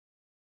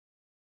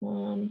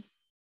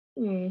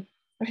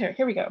 Okay,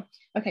 here we go.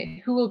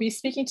 Okay, who will be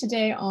speaking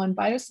today on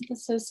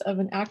biosynthesis of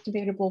an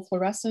activatable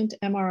fluorescent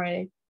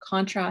mRNA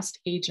contrast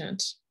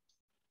agent.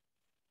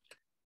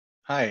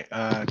 Hi,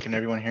 can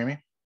everyone hear me?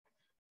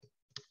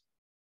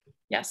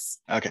 Yes.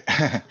 Okay,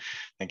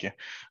 thank you.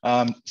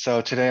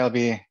 So today I'll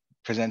be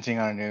presenting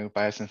our new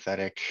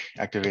biosynthetic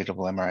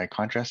activatable mRNA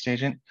contrast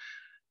agent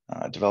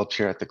developed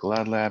here at the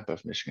GLAD Lab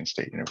of Michigan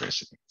State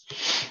University.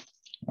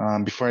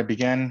 Before I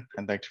begin,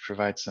 I'd like to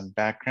provide some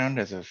background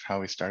as of how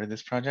we started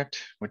this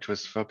project, which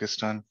was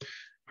focused on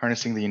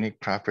harnessing the unique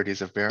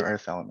properties of rare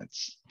earth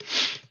elements.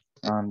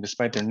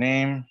 Despite their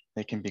name,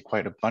 they can be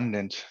quite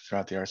abundant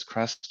throughout the Earth's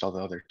crust,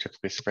 although they're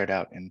typically spread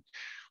out in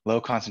low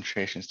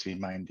concentrations to be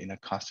mined in a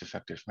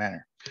cost-effective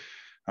manner.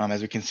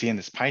 As we can see in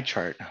this pie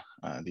chart,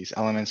 these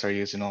elements are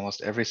used in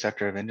almost every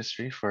sector of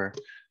industry for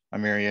a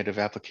myriad of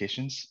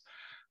applications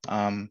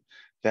that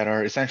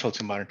are essential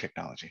to modern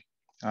technology.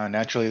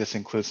 Naturally, this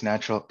includes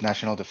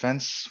national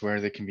defense,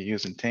 where they can be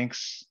used in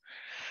tanks,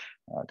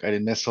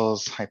 guided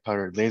missiles,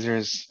 high-powered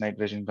lasers, night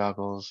vision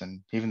goggles,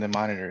 and even the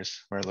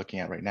monitors we're looking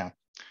at right now.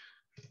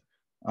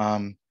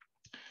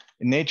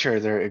 In nature,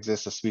 there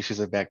exists a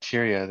species of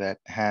bacteria that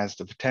has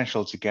the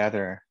potential to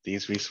gather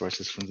these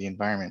resources from the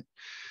environment.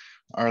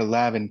 Our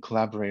lab and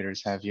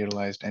collaborators have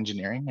utilized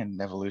engineering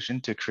and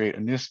evolution to create a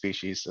new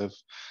species of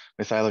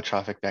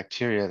methylotrophic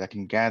bacteria that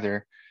can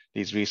gather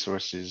these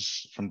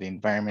resources from the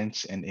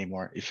environment in a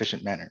more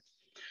efficient manner.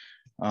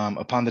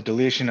 Upon the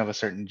deletion of a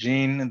certain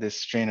gene, this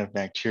strain of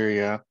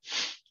bacteria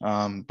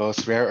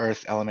boasts rare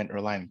earth element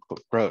reliant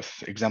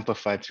growth,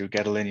 exemplified through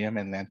gadolinium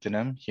and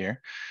lanthanum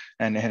here,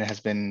 and it has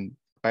been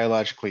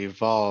biologically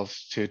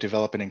evolved to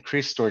develop an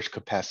increased storage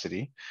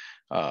capacity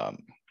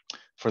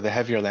for the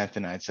heavier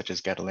lanthanides such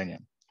as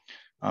gadolinium.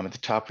 At the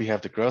top, we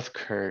have the growth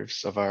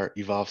curves of our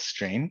evolved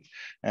strain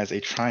as a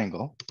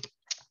triangle,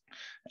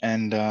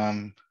 and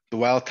the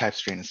wild type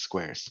strain is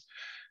squares.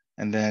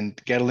 And then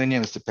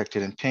gadolinium is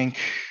depicted in pink,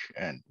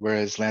 and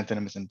whereas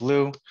lanthanum is in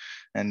blue.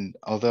 And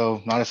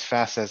although not as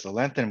fast as the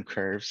lanthanum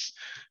curves,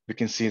 we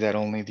can see that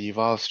only the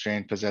evolved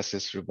strain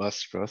possesses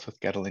robust growth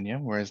with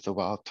gadolinium, whereas the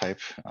wild type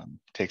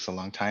takes a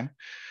long time,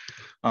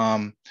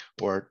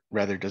 or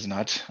rather does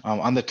not.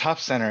 On the top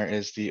center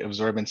is the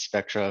absorbance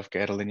spectra of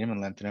gadolinium and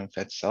lanthanum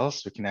fed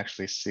cells. We can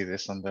actually see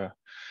this on the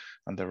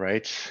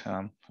right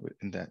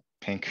in that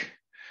pink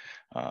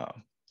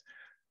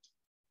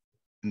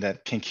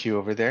hue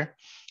over there.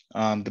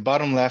 The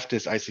bottom left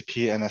is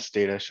ICP-MS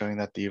data showing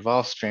that the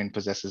evolved strain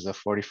possesses a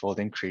 40-fold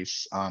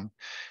increase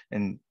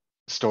in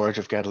storage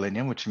of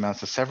gadolinium, which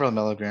amounts to several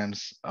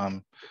milligrams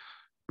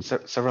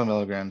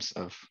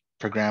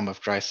per gram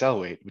of dry cell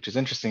weight, which is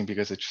interesting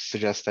because it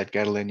suggests that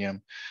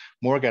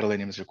more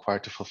gadolinium is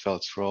required to fulfill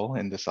its role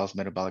in the cell's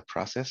metabolic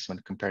process when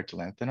compared to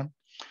lanthanum.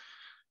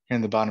 Here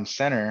in the bottom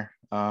center,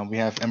 we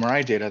have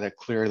MRI data that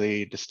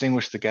clearly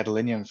distinguish the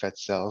gadolinium-fed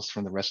cells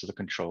from the rest of the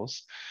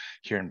controls,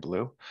 here in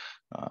blue,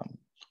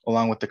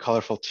 along with the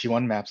colorful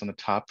T1 maps on the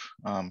top.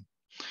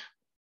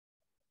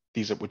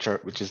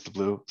 Which is the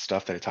blue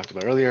stuff that I talked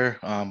about earlier,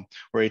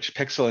 where each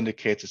pixel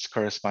indicates its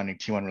corresponding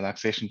T1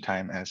 relaxation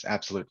time as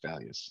absolute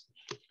values.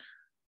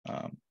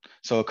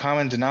 So a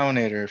common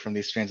denominator from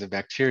these strains of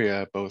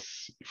bacteria, both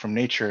from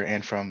nature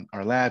and from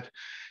our lab,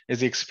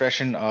 is the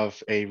expression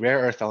of a rare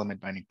earth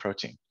element binding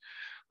protein.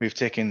 We've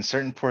taken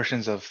certain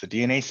portions of the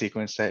DNA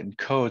sequence that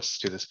encodes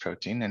to this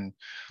protein, and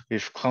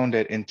we've cloned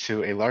it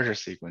into a larger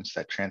sequence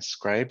that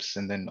transcribes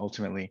and then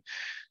ultimately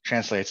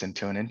translates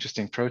into an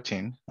interesting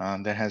protein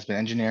that has been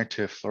engineered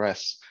to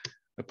fluoresce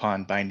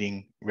upon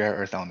binding rare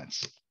earth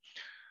elements.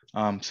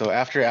 So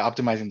after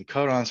optimizing the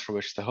codons for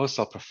which the host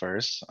cell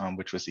prefers,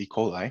 which was E.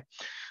 coli,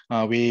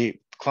 we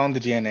cloned the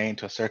DNA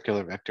into a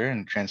circular vector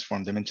and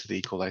transformed them into the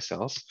E. coli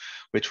cells,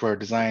 which were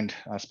designed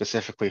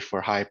specifically for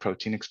high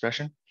protein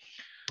expression.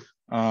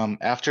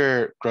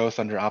 After growth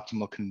under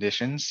optimal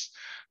conditions,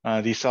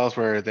 these cells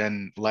were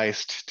then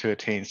lysed to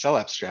attain cell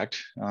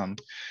abstract,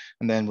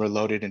 and then were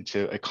loaded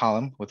into a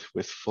column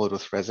filled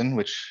with resin,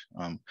 which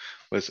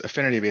was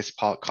affinity-based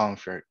column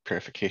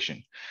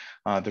purification.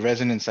 The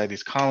resin inside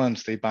these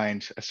columns, they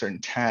bind a certain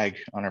tag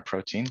on our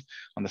protein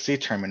on the C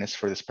terminus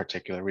for this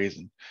particular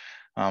reason.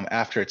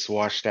 After it's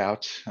washed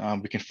out,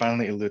 we can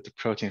finally elute the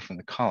protein from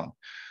the column.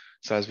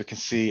 So as we can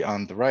see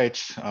on the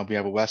right, we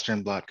have a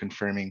Western blot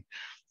confirming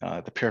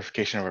the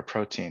purification of our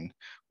protein,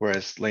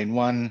 whereas lane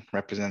 1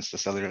 represents the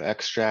cellular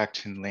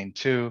extract and lane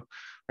 2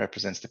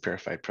 represents the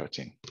purified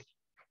protein.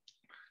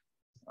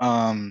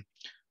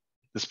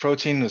 This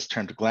protein was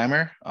termed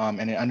glamour,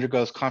 and it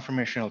undergoes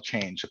conformational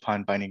change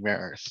upon binding rare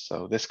earths.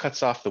 So this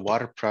cuts off the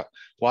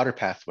water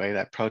pathway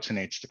that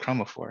protonates the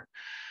chromophore.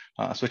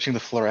 switching the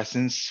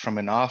fluorescence from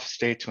an off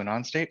state to an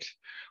on state,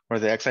 where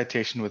the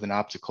excitation with an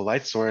optical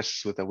light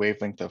source with a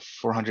wavelength of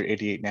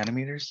 488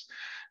 nanometers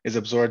is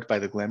absorbed by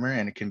the glimmer,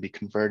 and it can be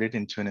converted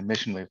into an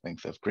emission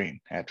wavelength of green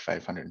at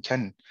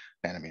 510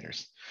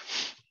 nanometers.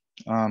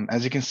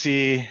 As you can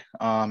see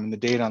in the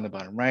data on the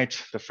bottom right,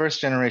 the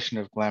first generation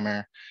of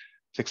glimmer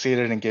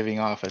succeeded in giving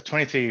off a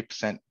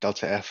 23%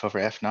 delta F over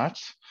F naught,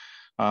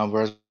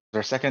 whereas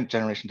our second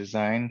generation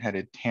design had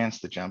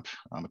enhanced the jump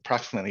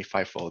approximately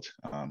fivefold,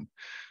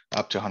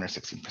 up to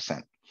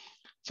 116%.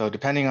 So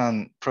depending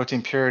on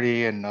protein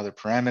purity and other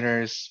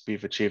parameters,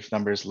 we've achieved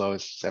numbers low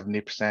as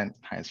 70%,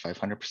 high as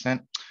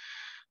 500%.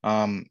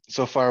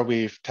 So far,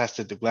 we've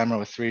tested the glimmer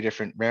with 3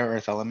 different rare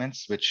earth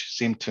elements, which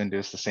seem to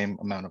induce the same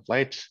amount of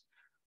light,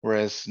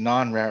 whereas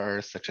non-rare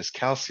earths such as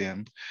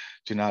calcium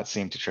do not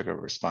seem to trigger a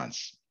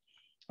response.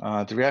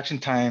 The reaction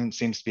time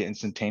seems to be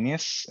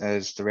instantaneous,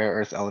 as the rare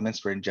earth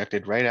elements were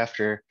injected right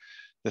after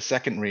the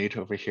second read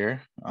over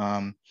here,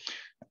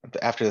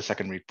 after the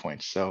second read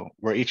point. So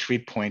where each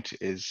read point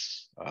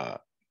is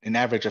an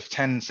average of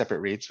 10 separate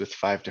reads with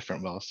 5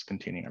 different wells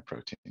containing our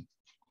protein.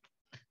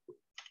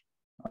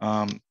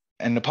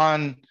 And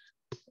upon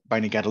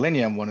binding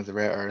gadolinium, one of the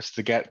rare earths,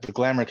 the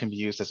glimmer can be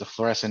used as a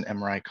fluorescent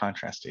MRI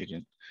contrast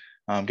agent.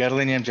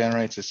 Gadolinium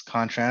generates this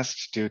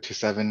contrast due to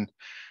 7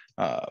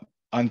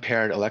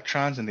 unpaired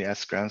electrons in the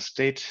S ground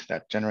state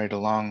that generate a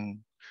long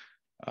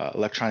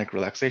electronic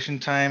relaxation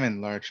time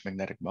and large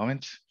magnetic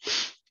moment.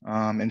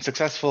 In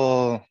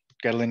successful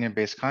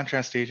gadolinium-based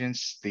contrast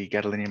agents, the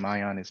gadolinium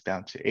ion is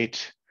bound to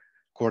 8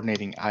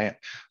 coordinating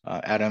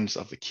atoms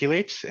of the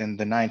chelate, and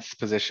the 9th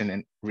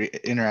position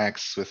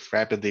interacts with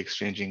rapidly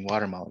exchanging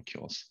water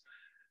molecules.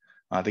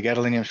 The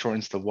gadolinium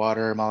shortens the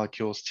water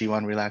molecule's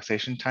T1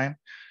 relaxation time,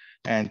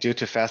 and due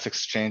to fast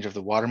exchange of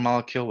the water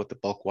molecule with the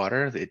bulk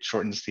water, it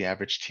shortens the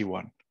average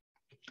T1.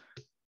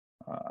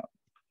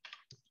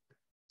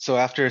 So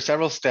after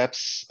several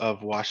steps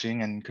of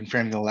washing and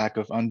confirming the lack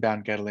of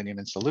unbound gadolinium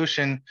in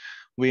solution,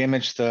 we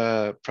imaged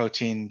the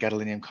protein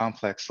gadolinium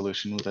complex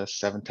solution with a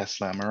 7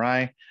 Tesla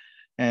MRI.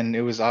 And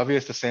it was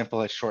obvious the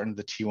sample had shortened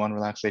the T1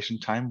 relaxation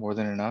time more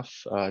than enough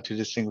to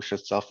distinguish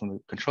itself from the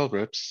control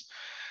groups,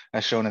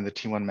 as shown in the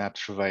T1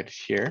 maps provided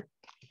here.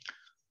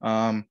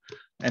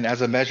 And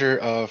as a measure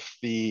of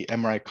the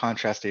MRI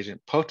contrast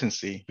agent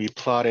potency, we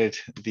plotted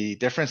the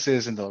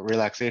differences in the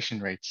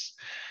relaxation rates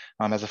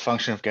as a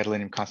function of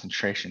gadolinium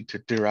concentration to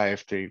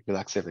derive the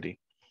relaxivity.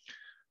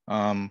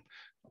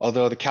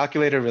 Although the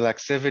calculated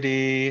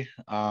relaxivity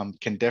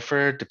can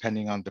differ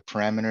depending on the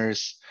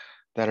parameters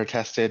that are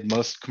tested,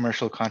 most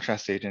commercial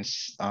contrast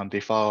agents, they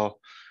fall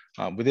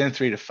within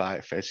 3 to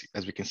 5,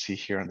 as we can see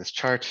here on this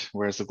chart,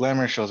 whereas the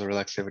glimmer shows a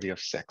relaxivity of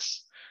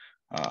 6.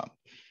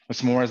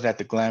 What's more is that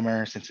the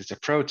glimmer, since it's a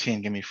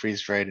protein, can be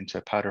freeze-dried into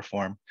a powder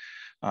form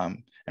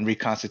and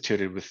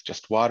reconstituted with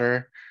just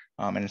water,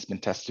 and it's been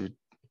tested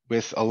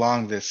with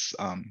along this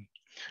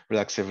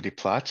relaxivity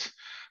plot,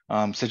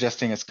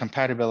 suggesting its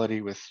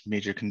compatibility with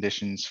major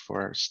conditions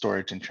for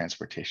storage and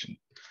transportation.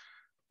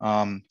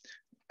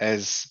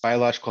 As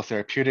biological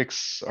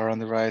therapeutics are on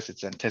the rise,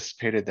 it's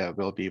anticipated that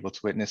we'll be able to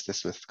witness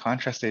this with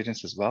contrast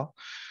agents as well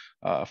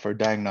for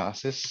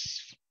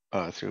diagnosis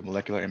through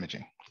molecular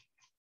imaging.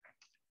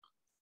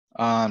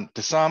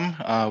 To sum,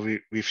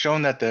 we've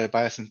shown that the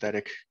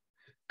biosynthetic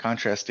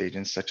contrast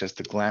agents, such as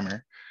the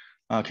glimmer,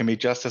 can be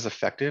just as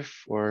effective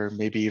or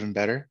maybe even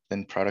better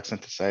than products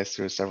synthesized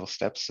through several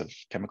steps of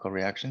chemical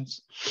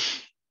reactions.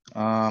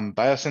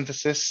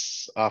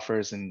 Biosynthesis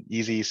offers an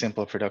easy,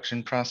 simple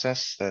production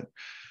process that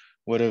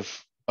would have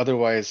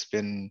otherwise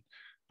been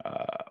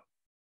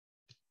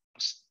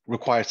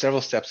required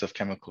several steps of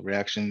chemical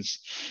reactions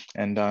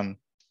and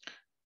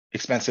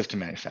expensive to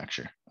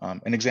manufacture.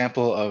 An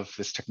example of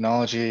this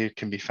technology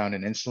can be found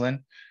in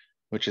insulin,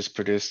 which is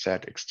produced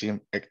at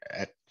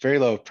very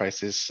low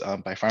prices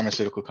by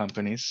pharmaceutical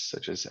companies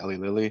such as Eli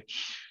Lilly,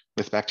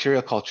 with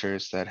bacterial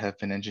cultures that have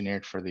been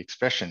engineered for the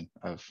expression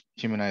of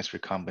humanized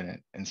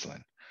recombinant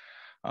insulin.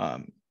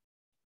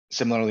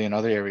 Similarly, in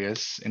other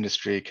areas,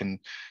 industry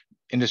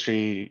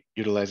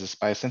utilizes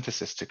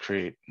biosynthesis to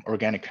create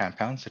organic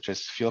compounds, such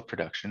as fuel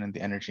production in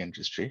the energy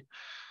industry.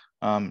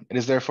 It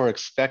is therefore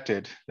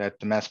expected that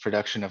the mass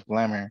production of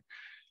glimmer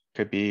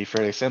could be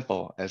fairly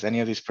simple, as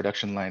any of these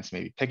production lines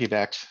may be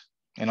piggybacked,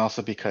 and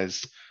also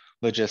because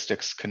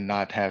logistics would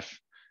not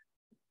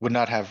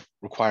have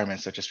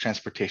requirements such as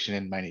transportation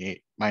in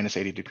minus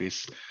 80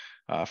 degrees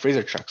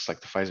freezer trucks like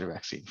the Pfizer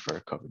vaccine for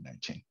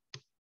COVID-19.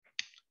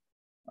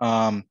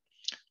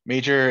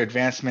 Major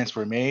advancements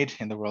were made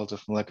in the world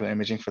of molecular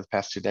imaging for the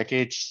past 2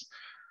 decades.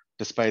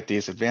 Despite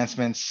these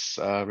advancements,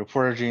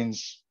 reporter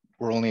genes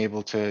were only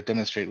able to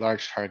demonstrate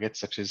large targets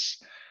such as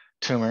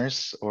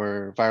tumors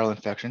or viral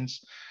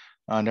infections.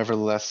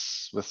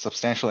 Nevertheless, with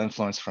substantial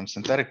influence from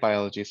synthetic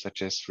biology,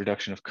 such as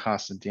reduction of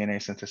costs in DNA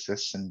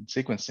synthesis and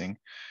sequencing,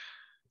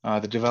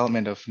 the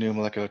development of new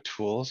molecular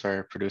tools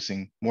are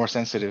producing more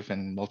sensitive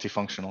and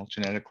multifunctional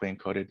genetically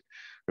encoded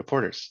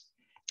reporters.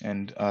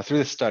 And through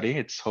this study,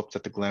 it's hoped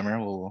that the glimmer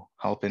will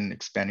help in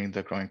expanding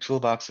the growing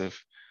toolbox of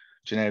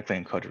genetically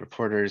encoded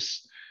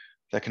reporters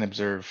that can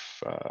observe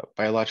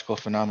biological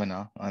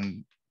phenomena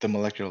on the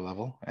molecular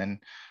level and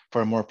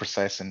for a more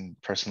precise and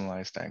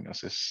personalized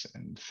diagnosis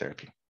and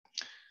therapy.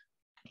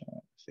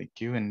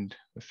 Thank you. And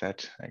with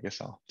that, I guess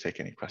I'll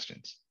take any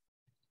questions.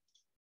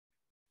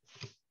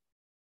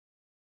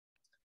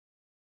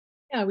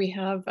 Yeah, we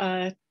have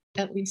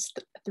at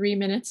least 3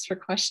 minutes for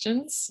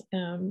questions,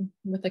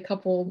 with a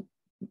couple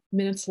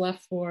minutes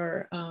left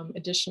for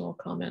additional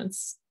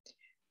comments.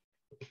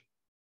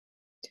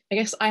 I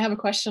guess I have a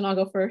question. I'll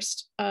go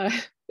first.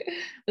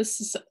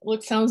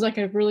 Sounds like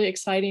a really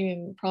exciting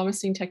and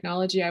promising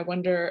technology. I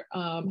wonder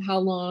how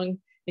long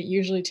it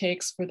usually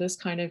takes for this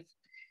kind of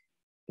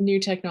new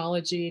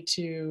technology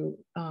to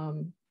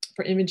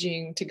for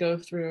imaging to go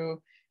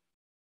through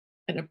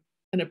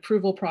an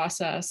approval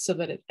process so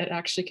that it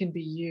actually can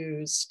be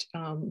used.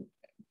 Can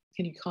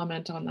you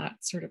comment on that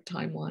sort of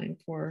timeline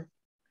for?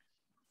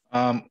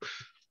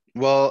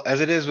 Well,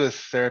 as it is with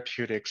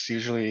therapeutics,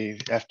 usually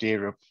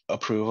FDA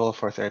approval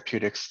for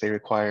therapeutics, they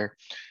require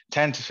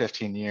 10 to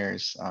 15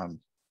 years,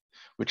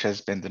 which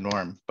has been the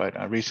norm.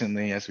 But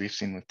recently, as we've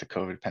seen with the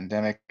COVID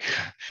pandemic,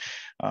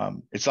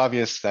 it's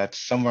obvious that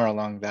somewhere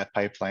along that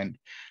pipeline,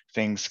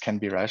 things can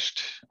be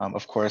rushed.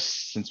 Of course,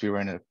 since we were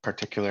in a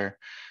particular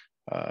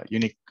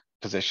unique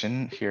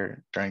position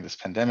here during this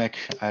pandemic,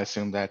 I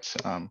assume that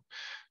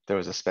there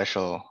was a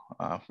special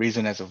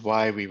reason as of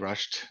why we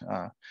rushed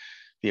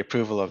the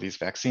approval of these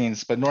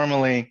vaccines, but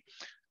normally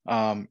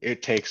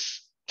it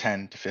takes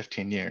 10 to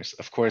 15 years.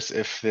 Of course,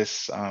 if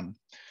this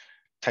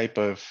type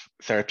of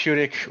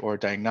therapeutic or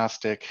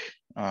diagnostic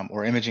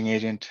or imaging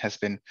agent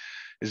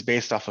is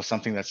based off of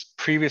something that's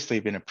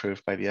previously been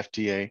approved by the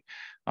FDA,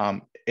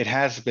 it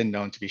has been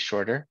known to be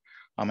shorter.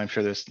 I'm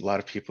sure there's a lot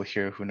of people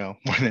here who know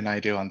more than I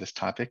do on this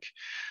topic.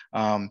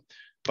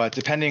 But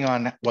depending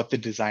on what the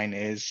design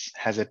is,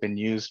 has it been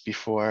used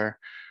before,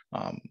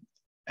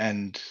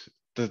 and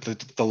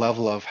the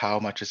level of how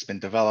much has been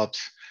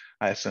developed,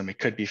 I assume it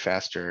could be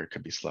faster, it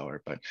could be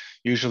slower, but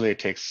usually it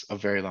takes a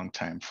very long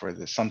time for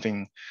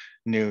something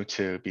new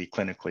to be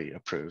clinically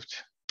approved.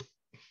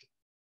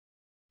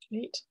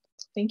 Great,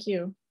 thank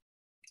you.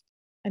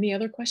 Any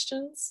other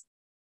questions?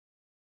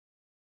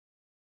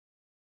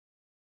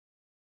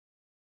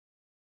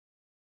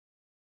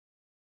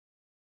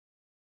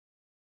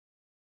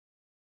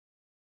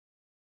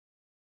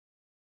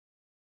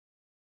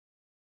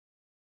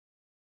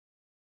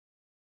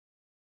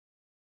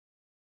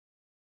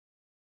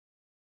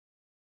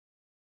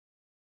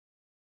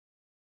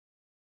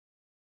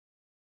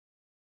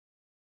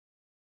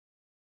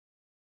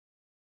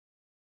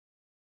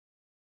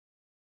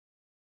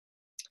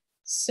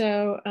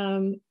 So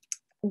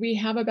we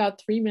have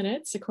about 3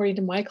 minutes according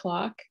to my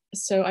clock.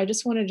 So I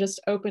just want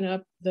to open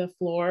up the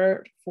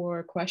floor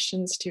for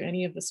questions to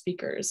any of the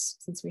speakers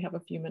since we have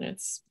a few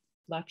minutes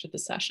left of the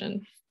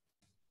session.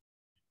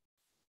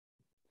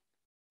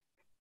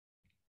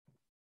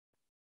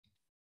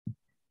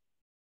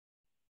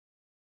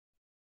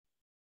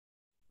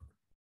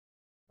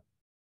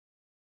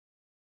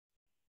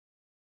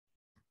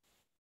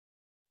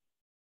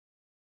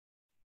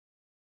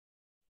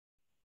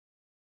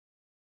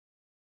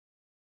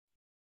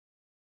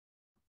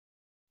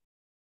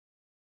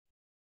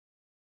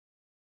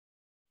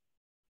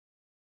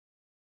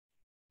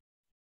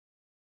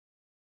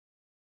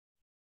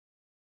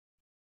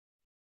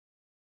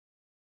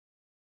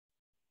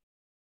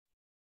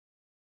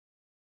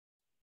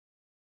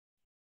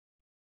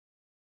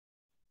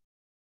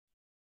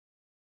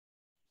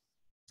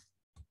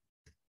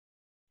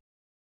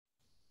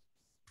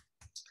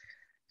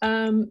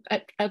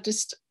 I'll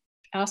just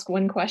ask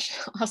one question.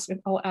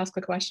 I'll ask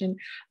the question.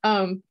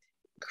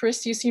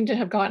 Chris, you seem to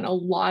have gotten a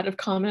lot of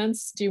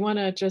comments. Do you want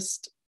to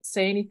just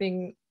say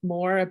anything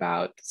more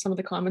about some of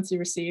the comments you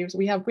received?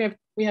 We have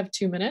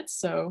 2 minutes,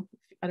 so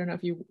I don't know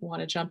if you want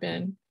to jump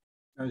in.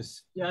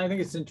 Yeah, I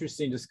think it's an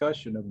interesting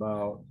discussion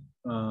about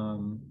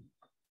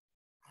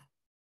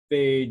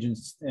phage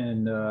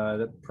and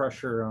the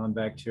pressure on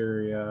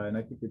bacteria, and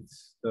I think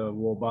it's the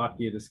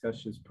Wolbachia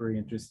discussion is pretty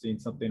interesting,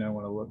 something I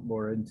want to look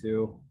more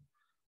into.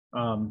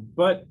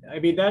 But I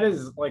mean, that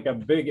is like a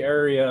big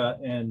area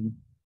in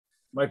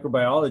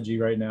microbiology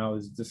right now,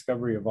 is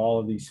discovery of all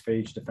of these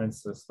phage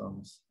defense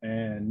systems,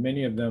 and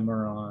many of them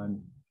are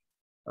on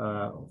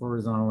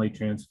horizontally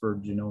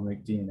transferred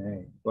genomic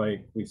DNA,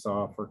 like we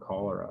saw for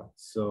cholera.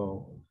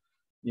 So,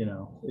 you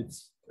know,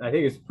 I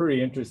think it's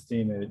pretty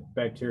interesting that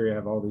bacteria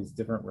have all these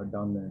different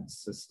redundant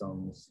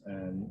systems,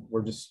 and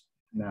we're just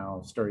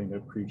now starting to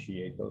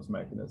appreciate those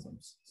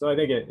mechanisms. So I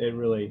think it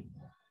really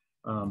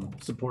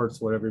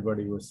supports what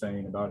everybody was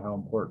saying about how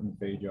important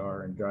phage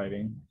are in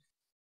driving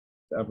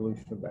the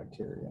evolution of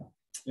bacteria.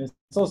 It's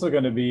also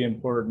going to be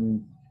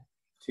important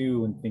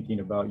too in thinking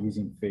about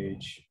using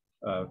phage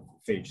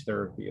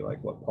therapy,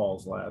 like what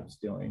Paul's lab's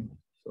doing.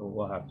 So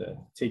we'll have to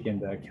take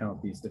into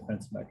account these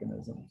defense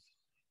mechanisms.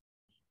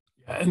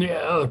 Yeah, and the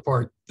other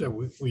part that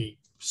we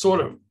sort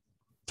of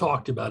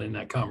talked about in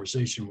that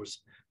conversation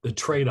was the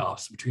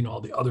trade-offs between all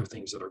the other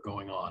things that are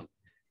going on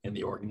in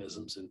the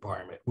organism's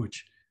environment,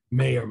 which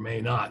may or may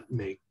not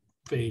make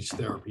phage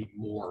therapy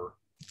more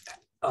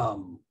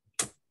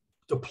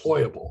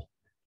deployable.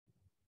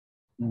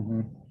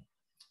 Mm-hmm.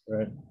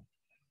 Right.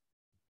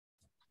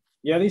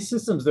 Yeah, these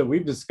systems that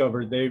we've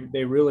discovered,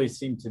 they really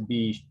seem to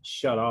be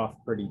shut off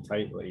pretty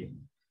tightly.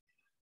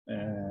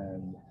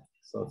 And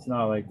so it's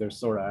not like they're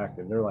sort of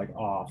active, they're like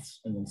off,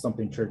 and then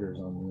something triggers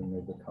them and then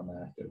they become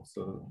active.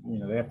 So, you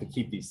know, they have to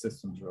keep these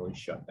systems really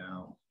shut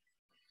down.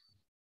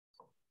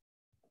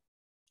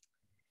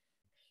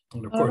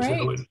 And of course,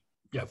 that would,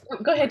 yeah.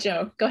 Go ahead,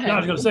 Joe. Go ahead. No, I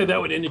was going to say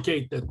that would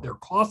indicate that they're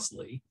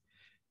costly,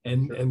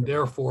 and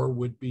therefore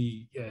would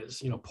be,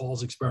 as you know,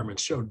 Paul's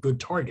experiments showed,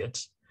 good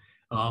targets.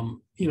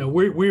 You know,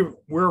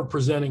 we're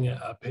presenting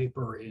a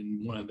paper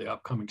in one of the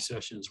upcoming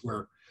sessions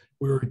where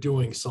we were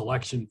doing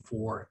selection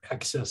for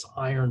excess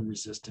iron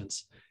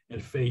resistance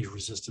and phage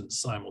resistance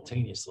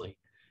simultaneously.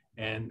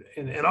 And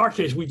in our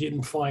case, we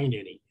didn't find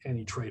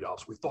any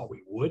trade-offs. We thought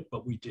we would,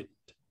 but we didn't.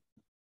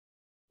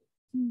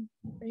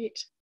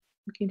 Great.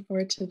 Looking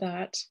forward to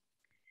that.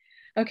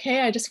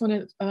 Okay, I just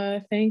want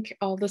to thank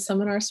all the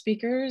seminar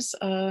speakers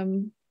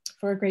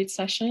for a great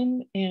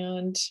session,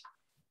 and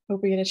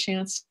hope we get a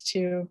chance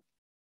to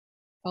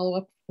follow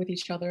up with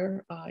each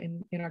other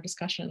in our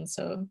discussion.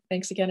 So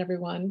thanks again,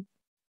 everyone,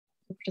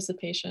 for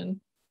participation.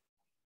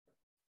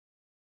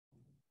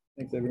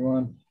 Thanks,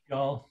 everyone.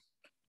 Y'all.